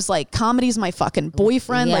date. I was like, comedy's my fucking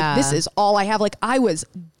boyfriend. Like this is all I have. Like I was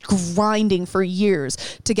grinding for years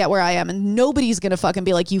to get where I am, and nobody's gonna fucking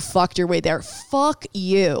be like, you fucked your way there. Fuck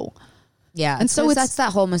you. Yeah. And so that's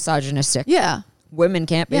that whole misogynistic women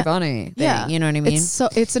can't be funny thing, you know what I mean?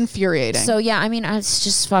 It's infuriating. So I mean, it's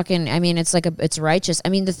just fucking, I mean, it's like it's righteous. I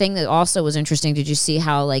mean, the thing that also was interesting, did you see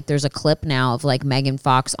how like there's a clip now of like Megan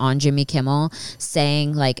Fox on Jimmy Kimmel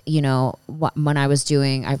saying like, you know, when I was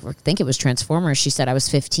doing, I think it was Transformers, she said I was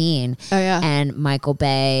 15 and Michael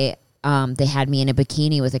Bay, they had me in a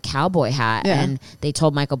bikini with a cowboy hat, and they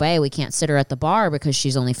told Michael Bay we can't sit her at the bar because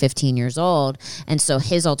she's only 15 years old. And so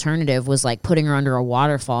his alternative was like putting her under a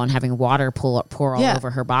waterfall and having water pour all over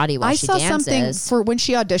her body while she dances. I saw something for when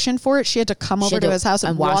she auditioned for it. She had to come over to his house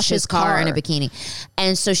and wash his car in a bikini.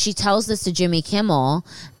 And so she tells this to Jimmy Kimmel,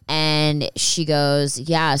 and she goes,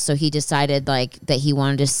 so he decided like that he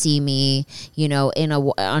wanted to see me, you know,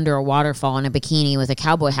 under a waterfall in a bikini with a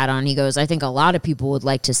cowboy hat on. He goes, I think a lot of people would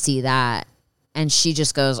like to see that. And she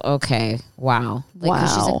just goes, okay, wow. Like,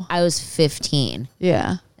 she's like, I was 15.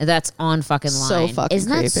 Yeah. And that's on fucking line. So fucking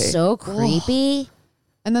Isn't that so creepy?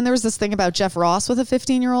 And then there was this thing about Jeff Ross with a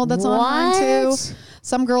 15-year-old that's online too.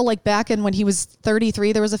 Some girl like back in when he was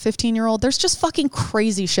 33, there was a 15-year-old. There's just fucking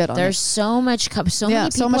crazy shit on There's so many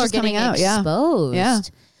people are getting exposed. Yeah.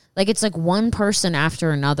 Like, it's like one person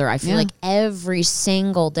after another. I feel like every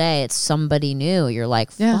single day it's somebody new. You're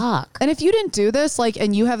like, fuck. And if you didn't do this, like,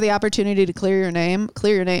 and you have the opportunity to clear your name.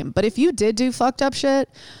 But if you did do fucked up shit,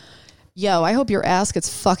 yo, I hope your ass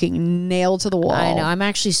gets fucking nailed to the wall. I know. I'm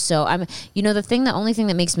actually the only thing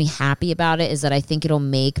that makes me happy about it is that I think it'll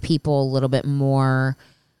make people a little bit more,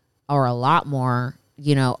 or a lot more,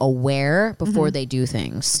 aware before they do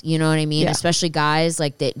things. You know what I mean? Yeah. Especially guys,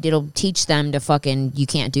 like, it'll teach them to fucking, you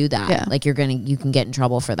can't do that. Yeah. Like, you can get in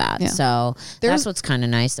trouble for that. Yeah. So that's what's kind of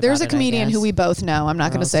nice about it. There's a comedian who we both know. I'm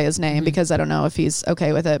not going to say his name because I don't know if he's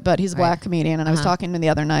okay with it, but he's a black comedian. And I was talking to him the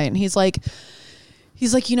other night, and he's like,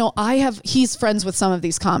 he's friends with some of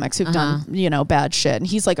these comics who've done, bad shit. And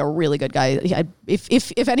he's like a really good guy.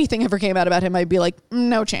 If anything ever came out about him, I'd be like,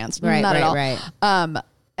 no chance. Not at all. Right.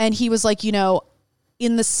 And he was like,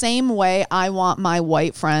 in the same way I want my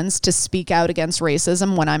white friends to speak out against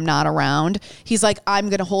racism when I'm not around, he's like, I'm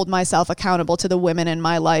going to hold myself accountable to the women in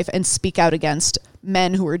my life and speak out against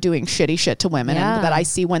men who are doing shitty shit to women and that I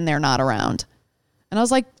see when they're not around. And I was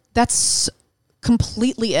like, that's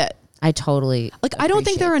completely it. I totally I don't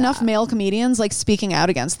think there are enough male comedians like speaking out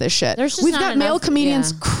against this shit. We've got male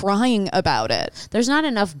comedians crying about it. There's not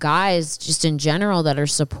enough guys just in general that are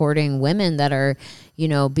supporting women that are,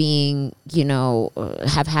 being,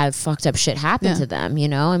 have had fucked up shit happen to them,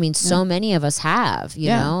 I mean, so many of us have,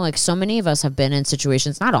 like so many of us have been in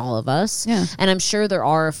situations, not all of us. Yeah. And I'm sure there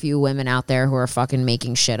are a few women out there who are fucking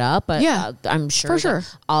making shit up, but I'm sure,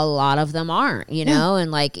 a lot of them aren't,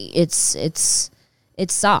 and like it sucks.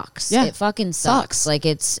 Yeah. It fucking sucks. Like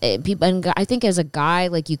people, and I think as a guy,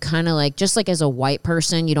 like you kind of like, just like as a white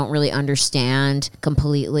person, you don't really understand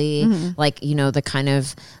completely, like, the kind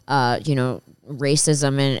of,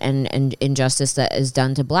 racism and injustice that is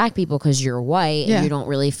done to black people because you're white and you don't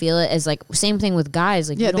really feel it. As like same thing with guys,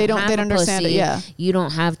 like they don't understand pussy, it. You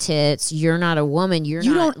don't have tits, you're not a woman, you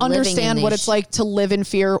don't understand what it's like to live in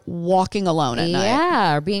fear walking alone at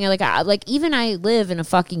night. Or being like even I live in a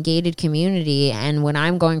fucking gated community, and when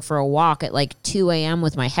I'm going for a walk at like 2 a.m.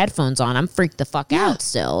 with my headphones on, I'm freaked the fuck out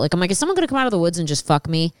still. Like I'm like, is someone gonna come out of the woods and just fuck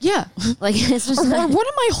me? Yeah. Like it's just or one of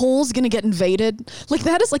my holes gonna get invaded? Like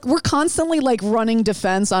that is like, we're constantly like running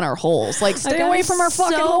defense on our holes. Like stay away from our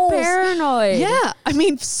fucking holes. Paranoid. Yeah. I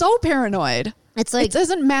mean, so paranoid. It's like, it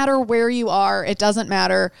doesn't matter where you are. It doesn't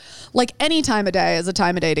matter. Like any time of day is a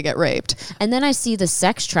time of day to get raped. And then I see the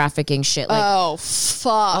sex trafficking shit. Like, oh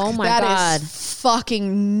fuck! Oh my god, that is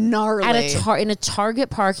fucking gnarly. In a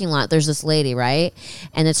Target parking lot, there's this lady, right?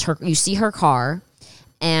 And it's her. You see her car,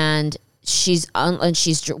 and she's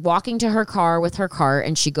walking to her car with her cart,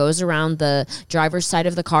 and she goes around the driver's side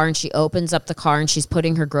of the car, and she opens up the car, and she's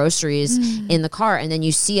putting her groceries in the car, and then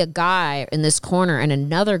you see a guy in this corner and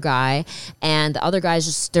another guy, and the other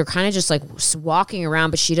guys they're kind of just like walking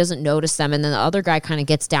around, but she doesn't notice them, and then the other guy kind of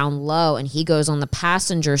gets down low, and he goes on the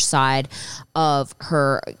passenger side of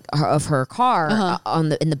her car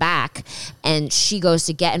in the back, and she goes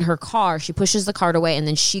to get in her car, she pushes the cart away, and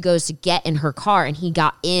then she goes to get in her car, and he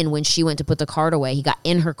got in when she went to put the cart away. He got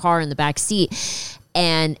in her car in the back seat,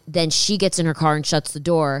 and then she gets in her car and shuts the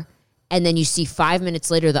door, and then you see 5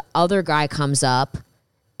 minutes later the other guy comes up,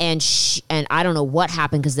 and I don't know what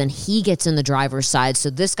happened, because then he gets in the driver's side, so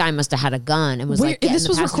this guy must have had a gun and was this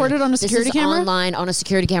was recorded on a security camera? Online on a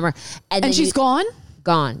security camera, and she's gone.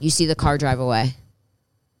 You see the car drive away.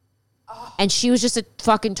 And she was just at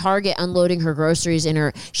fucking Target unloading her groceries in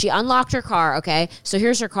her. She unlocked her car. Okay, so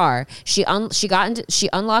here's her car. She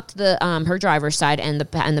unlocked the her driver's side and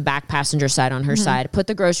the back passenger side on her side. Put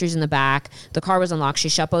the groceries in the back. The car was unlocked. She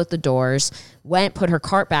shut both the doors. Put her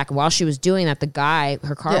cart back. While she was doing that,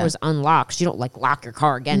 her car was unlocked. You don't like lock your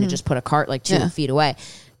car again and just put a cart like 2 feet away.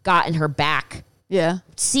 Got in her back. Yeah.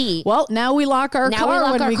 See. Well, now we lock our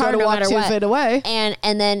car when we go to walk 2 feet away.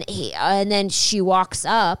 And then she walks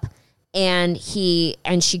up. And she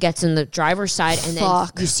gets in the driver's side, and then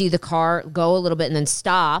you see the car go a little bit and then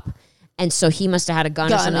stop. And so he must have had a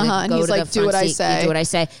gun or something. And he's like, do what I say. Do what I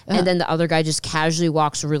say. And then the other guy just casually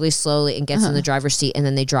walks really slowly and gets in the driver's seat, and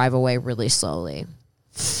then they drive away really slowly.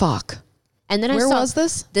 Fuck. And then where was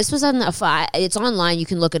this? This was on it's online. You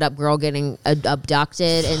can look it up. Girl getting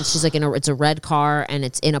abducted, and she's like it's a red car, and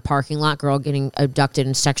it's in a parking lot. Girl getting abducted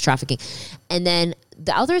and sex trafficking. And then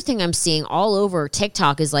the other thing I'm seeing all over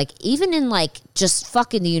TikTok is like, even in like just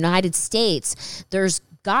fucking the United States, there's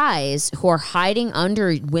guys who are hiding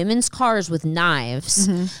under women's cars with knives,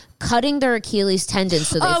 cutting their Achilles tendons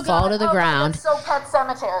so they fall to the ground. That's so Pet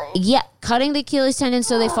Cemetery. Yeah, cutting the Achilles tendon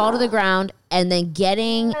so they fall to the ground, and then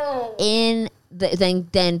getting in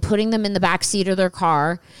then putting them in the back seat of their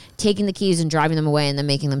car, taking the keys and driving them away, and then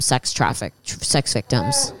making them sex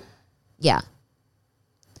victims. Yeah.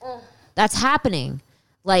 That's happening,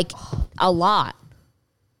 like, a lot.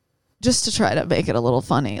 Just to try to make it a little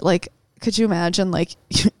funny, like, could you imagine, like,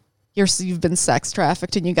 you've been sex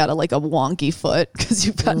trafficked and you got a wonky foot because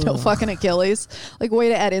you've got no fucking Achilles? Like, way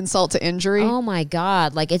to add insult to injury. Oh my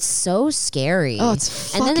God. Like, it's so scary. Oh,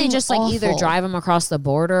 it's fucking And then they just awful. either drive them across the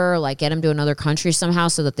border or get them to another country somehow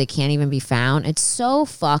so that they can't even be found. It's so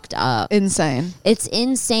fucked up. Insane. It's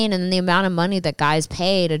insane. And then the amount of money that guys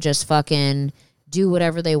pay to just fucking do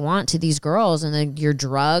whatever they want to these girls, and then you're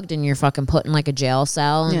drugged and you're fucking put in a jail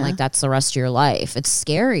cell, and that's the rest of your life. It's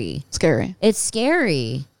scary. It's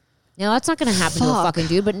scary. Now, that's not going to happen to a fucking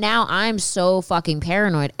dude, but now I'm so fucking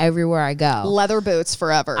paranoid everywhere I go. Leather boots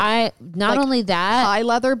forever. Not only that. High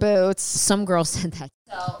leather boots. Some girl said that.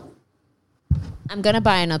 So, I'm going to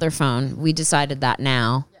buy another phone. We decided that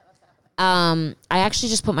now. I actually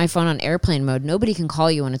just put my phone on airplane mode. Nobody can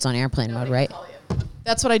call you when it's on airplane mode, right?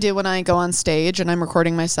 That's what I do when I go on stage and I'm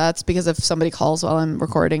recording my sets, because if somebody calls while I'm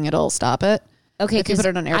recording, it'll stop it. Okay, because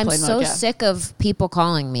I'm so mode, sick of people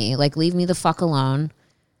calling me. Leave me the fuck alone.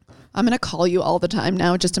 I'm going to call you all the time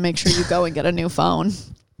now just to make sure you go and get a new phone.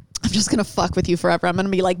 I'm just going to fuck with you forever. I'm going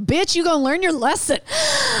to be like, bitch, you go and learn your lesson.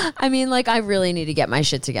 I mean, I really need to get my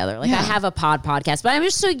shit together. I have a podcast, but I'm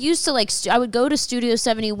just so used to, I would go to Studio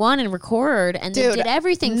 71 and record, and they did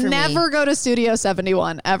everything for me. Never go to Studio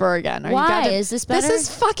 71 ever again. Why? Is this better? This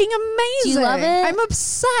is fucking amazing. Do you love it? I'm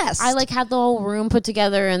obsessed. I, had the whole room put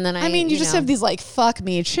together, and then you just have these, fuck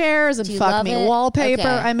me chairs and fuck me wallpaper. Okay.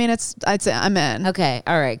 I mean, I'm in. Okay.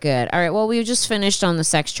 All right. Good. All right. Well, we just finished on the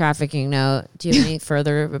sex trafficking note. Do you have any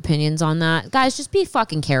further opinions on that? Guys, just be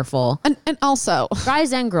fucking careful. And also,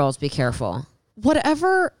 guys and girls, be careful.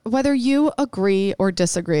 Whether you agree or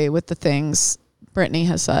disagree with the things Brittany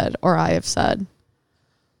has said or I have said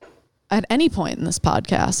at any point in this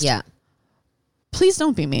podcast, please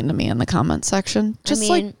don't be mean to me in the comment section. Just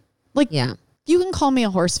you can call me a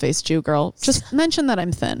horse-faced Jew girl. Just mention that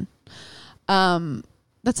I'm thin.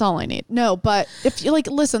 That's all I need. No, but if you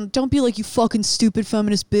listen, don't be you fucking stupid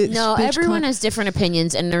feminist bitch. No, everyone has different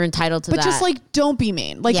opinions and they're entitled to that. But just don't be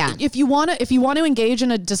mean. If you want to engage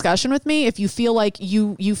in a discussion with me, if you feel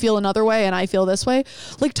you feel another way and I feel this way,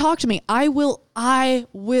 talk to me. I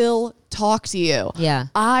will talk to you. Yeah.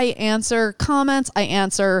 I answer comments. I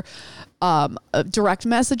answer direct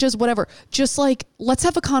messages, whatever. Just let's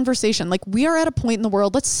have a conversation. We are at a point in the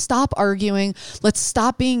world. Let's stop arguing. Let's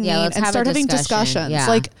stop being mean and start having discussions.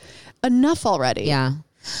 Yeah. Enough already. Yeah,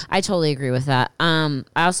 I totally agree with that. I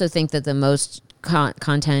also think that the most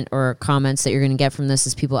content or comments that you're going to get from this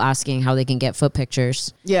is people asking how they can get foot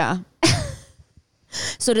pictures. Yeah.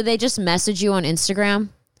 So do they just message you on Instagram?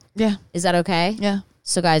 Yeah. Is that okay? Yeah.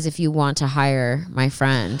 So guys, if you want to hire my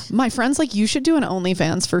friend's you should do an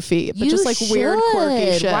OnlyFans for feet, but weird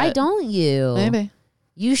quirky shit. Why don't you? Maybe.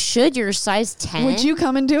 You should. You're a size 10. Would you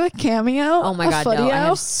come and do a cameo? Oh my God, no. I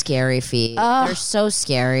have scary feet. They're so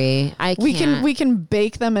scary. I can't. We can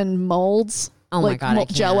bake them in molds. Oh my God,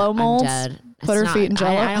 Jello molds. I'm dead. Put her feet in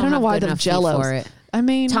Jello. I don't know why they're Jello for it. I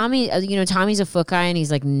mean, Tommy, Tommy's a foot guy and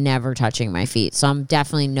he's never touching my feet. So I'm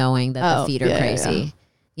definitely knowing that the feet are crazy.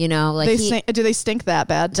 Yeah. Do they stink that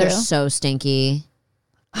bad too? They're so stinky.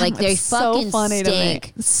 They fucking funny stink.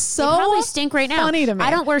 To me. So they probably stink right now. Funny to me. I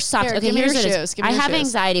don't wear socks. Here, okay, here's your shoes. I have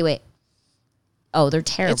anxiety. Wait. Oh, they're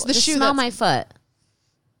terrible. It's the Just shoe. Smell my foot.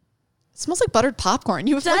 It smells like buttered popcorn.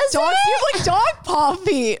 You have You have dog paw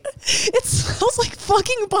feet. It smells like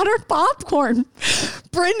fucking buttered popcorn.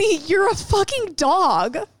 Brittany, you're a fucking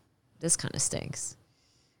dog. This kind of stinks.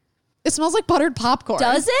 It smells like buttered popcorn.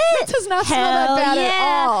 Does it? It does not smell that bad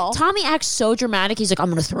at all. Tommy acts so dramatic. He's like, I'm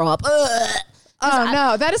going to throw up.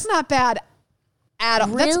 No, that is not bad at all.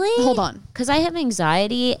 Really? Hold on. Because I have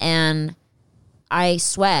anxiety and I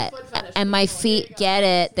sweat and my feet get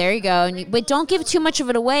it. There you go. But don't give too much of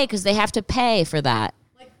it away because they have to pay for that.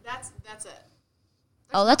 That's it.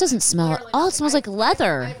 Oh, that doesn't smell. Oh, it smells like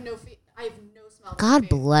leather. I have no smell. God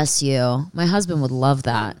bless you. My husband would love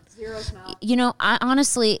that. Zero smell. I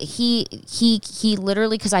honestly, he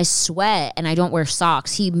literally, because I sweat and I don't wear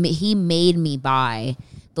socks, he made me buy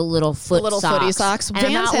the little footy socks.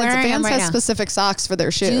 Vans has specific socks for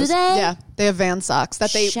their shoes. Do they? Yeah, They have Vans socks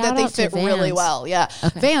that they fit really well. Yeah.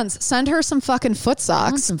 Okay. Vans, send her some fucking foot socks.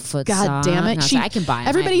 I want some foot God socks. damn it. No, I can buy them.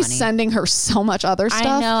 Everybody's sending her so much other stuff.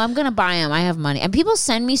 I know. I'm going to buy them. I have money. And people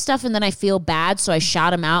send me stuff and then I feel bad. So I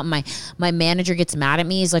shout them out and my manager gets mad at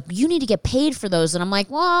me. He's like, you need to get paid for those. And I'm like,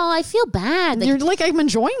 well, I feel bad. You're like, I'm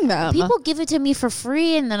enjoying them. People give it to me for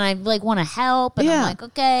free and then I like want to help. And I'm like,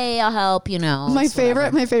 okay, I'll help, you know. My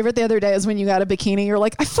favorite the other day is when you got a bikini. You're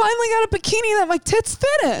like, I finally got a bikini that my tits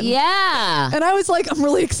fit in. Yeah. And I was like, I'm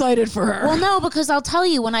really excited for her. Well, no, because I'll tell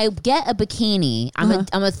you, when I get a bikini, I'm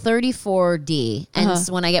a 34D. And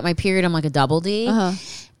so when I get my period, I'm like a double D.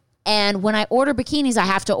 And when I order bikinis, I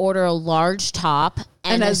have to order a large top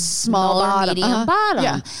and a small medium bottom.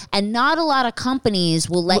 Yeah. And not a lot of companies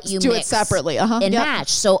will let you do mix it separately and match.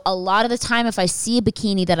 So a lot of the time, if I see a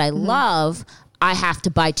bikini that I love, I have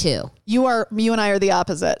to buy two. You and I are the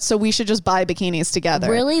opposite. So we should just buy bikinis together.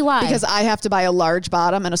 Really? Why? Because I have to buy a large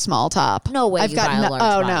bottom and a small top. No way. Buy a large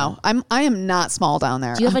bottom. No. I am not small down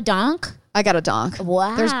there. Do you have a donk? I got a donk.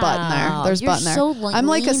 Wow. There's butt in there. There's butt in there. So I'm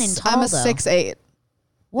like lean and tall, I'm a 6'8".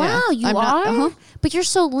 Wow, you are? But you're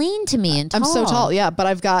so lean to me and tall. I'm so tall, yeah, but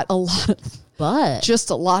I've got a lot of butt. Just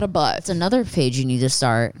a lot of butt. It's another page you need to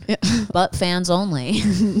start. Yeah. Butt fans only.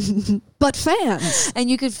 Butt fans. And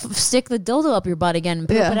you could stick the dildo up your butt again and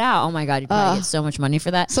poop it out. Oh my God, you probably get so much money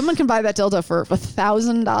for that. Someone can buy that dildo for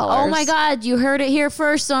 $1,000. Oh my God, you heard it here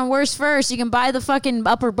first on Worst First. You can buy the fucking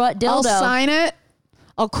upper butt dildo. I'll sign it.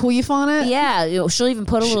 I'll queef on it. Yeah, she'll even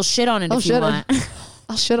put a little shit on it if you want.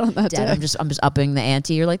 I'll shit on that. Dad, I'm just upping the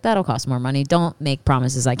ante. You're like, that'll cost more money. Don't make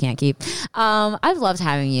promises I can't keep. I've loved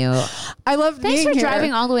having you. I love Thanks for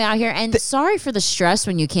driving all the way out here. And sorry for the stress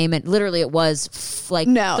when you came in. Literally, it was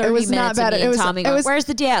 30 minutes not bad. of me and Tommy going, where's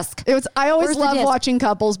the desk? I always love watching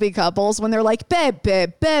couples be couples when they're like, babe,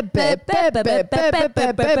 babe, babe, babe, babe, babe, babe, babe,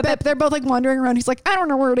 babe, babe, babe. They're both like wandering around. He's like, I don't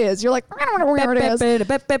know where it is. You're like, I don't know where it is.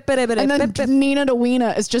 And then Nina to Weena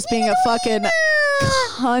is just being a fucking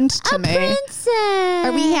cunt to me. Princess.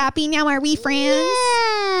 Are we happy now? Are we friends?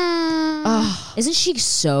 Yeah. Oh. Isn't she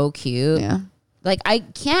so cute? Yeah. Like, I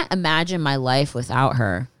can't imagine my life without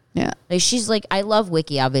her. Yeah. Like, she's like, I love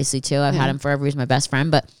Wiki, obviously, too. I've had him forever. He's my best friend.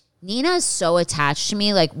 But Nina is so attached to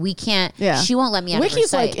me. Like, we can't, she won't let me out of her sight.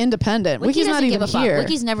 Wiki's like independent. Wiki's not even here.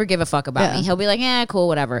 Wiki's never give a fuck about me. He'll be like, cool,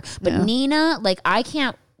 whatever. But Nina, like, I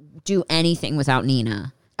can't do anything without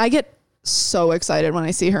Nina. I get so excited when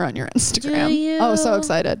I see her on your Instagram. Do you? Oh, so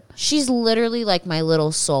excited. She's literally like my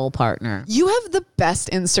little soul partner. You have the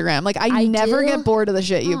best Instagram. Like, I never get bored of the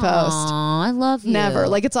shit you post. Oh, I love you. Never.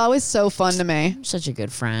 Like, it's always so fun to me. You're such a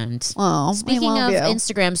good friend. Oh, speaking of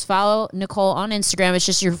Instagrams, follow Nicole on Instagram. It's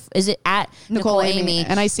just is it at Nicole Aimée?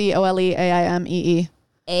 And NicoleAimee.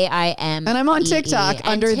 AIM. And I'm on TikTok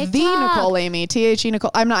under the Nicole Aimée. THE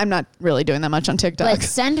Nicole. I'm not really doing that much on TikTok. But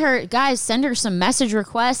send her some message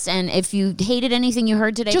requests, and if you hated anything you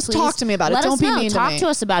heard today, just please talk to me about it. Don't be mean to me. Talk to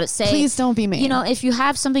us about it. Say, please don't be mean. You know, if you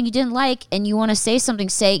have something you didn't like and you want to say something,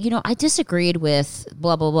 say, you know, I disagreed with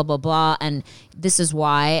blah blah blah blah blah, and this is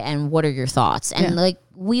why, and what are your thoughts? And like,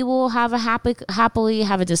 we will have happily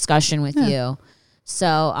have a discussion with you.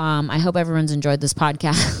 So I hope everyone's enjoyed this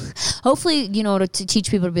podcast. Hopefully, you know, to teach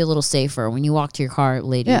people to be a little safer when you walk to your car,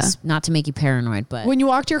 ladies. Not to make you paranoid, but when you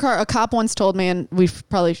walk to your car, a cop once told me, and we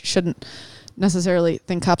probably shouldn't necessarily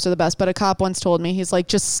think cops are the best, but a cop once told me, he's like,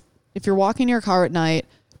 just if you're walking to your car at night,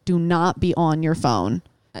 do not be on your phone.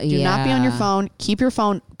 Do not be on your phone. Keep your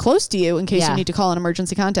phone close to you in case you need to call an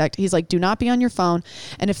emergency contact. He's like, do not be on your phone.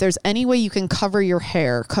 And if there's any way you can cover your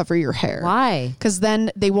hair, cover your hair. Why? Because then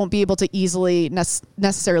they won't be able to easily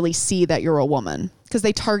necessarily see that you're a woman, because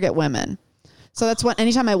they target women. So that's what,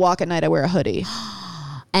 anytime I walk at night, I wear a hoodie.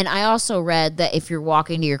 And I also read that if you're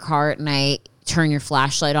walking to your car at night, turn your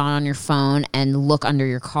flashlight on your phone and look under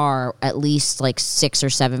your car at least like 6 or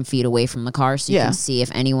 7 feet away from the car so you can see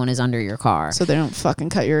if anyone is under your car. So they don't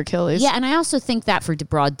fucking cut your Achilles. Yeah, and I also think that for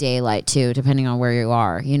broad daylight too, depending on where you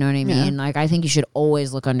are. You know what I mean? Like, I think you should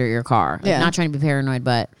always look under your car. Like, not trying to be paranoid,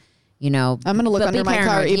 but you know, I'm going to look under my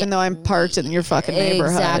car even though I'm parked in your fucking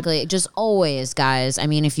neighborhood. Exactly. Just always, guys. I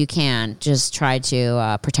mean, if you can, just try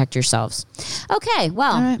to protect yourselves. Okay,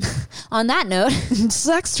 well, on that note.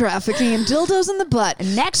 Sex trafficking and dildos in the butt.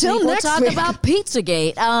 Next week, we'll talk about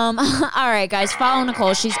Pizzagate. All right, guys, follow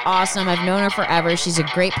Nicole. She's awesome. I've known her forever. She's a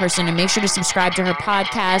great person. And make sure to subscribe to her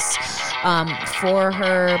podcast for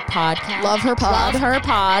her podcast. Love her pod. Love her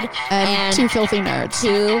pod. And Two Filthy Nerds.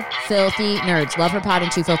 Two Filthy Nerds. Love her pod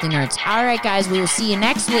and Two Filthy Nerds. All right, guys, we will see you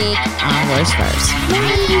next week on Worst First.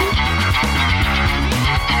 Bye.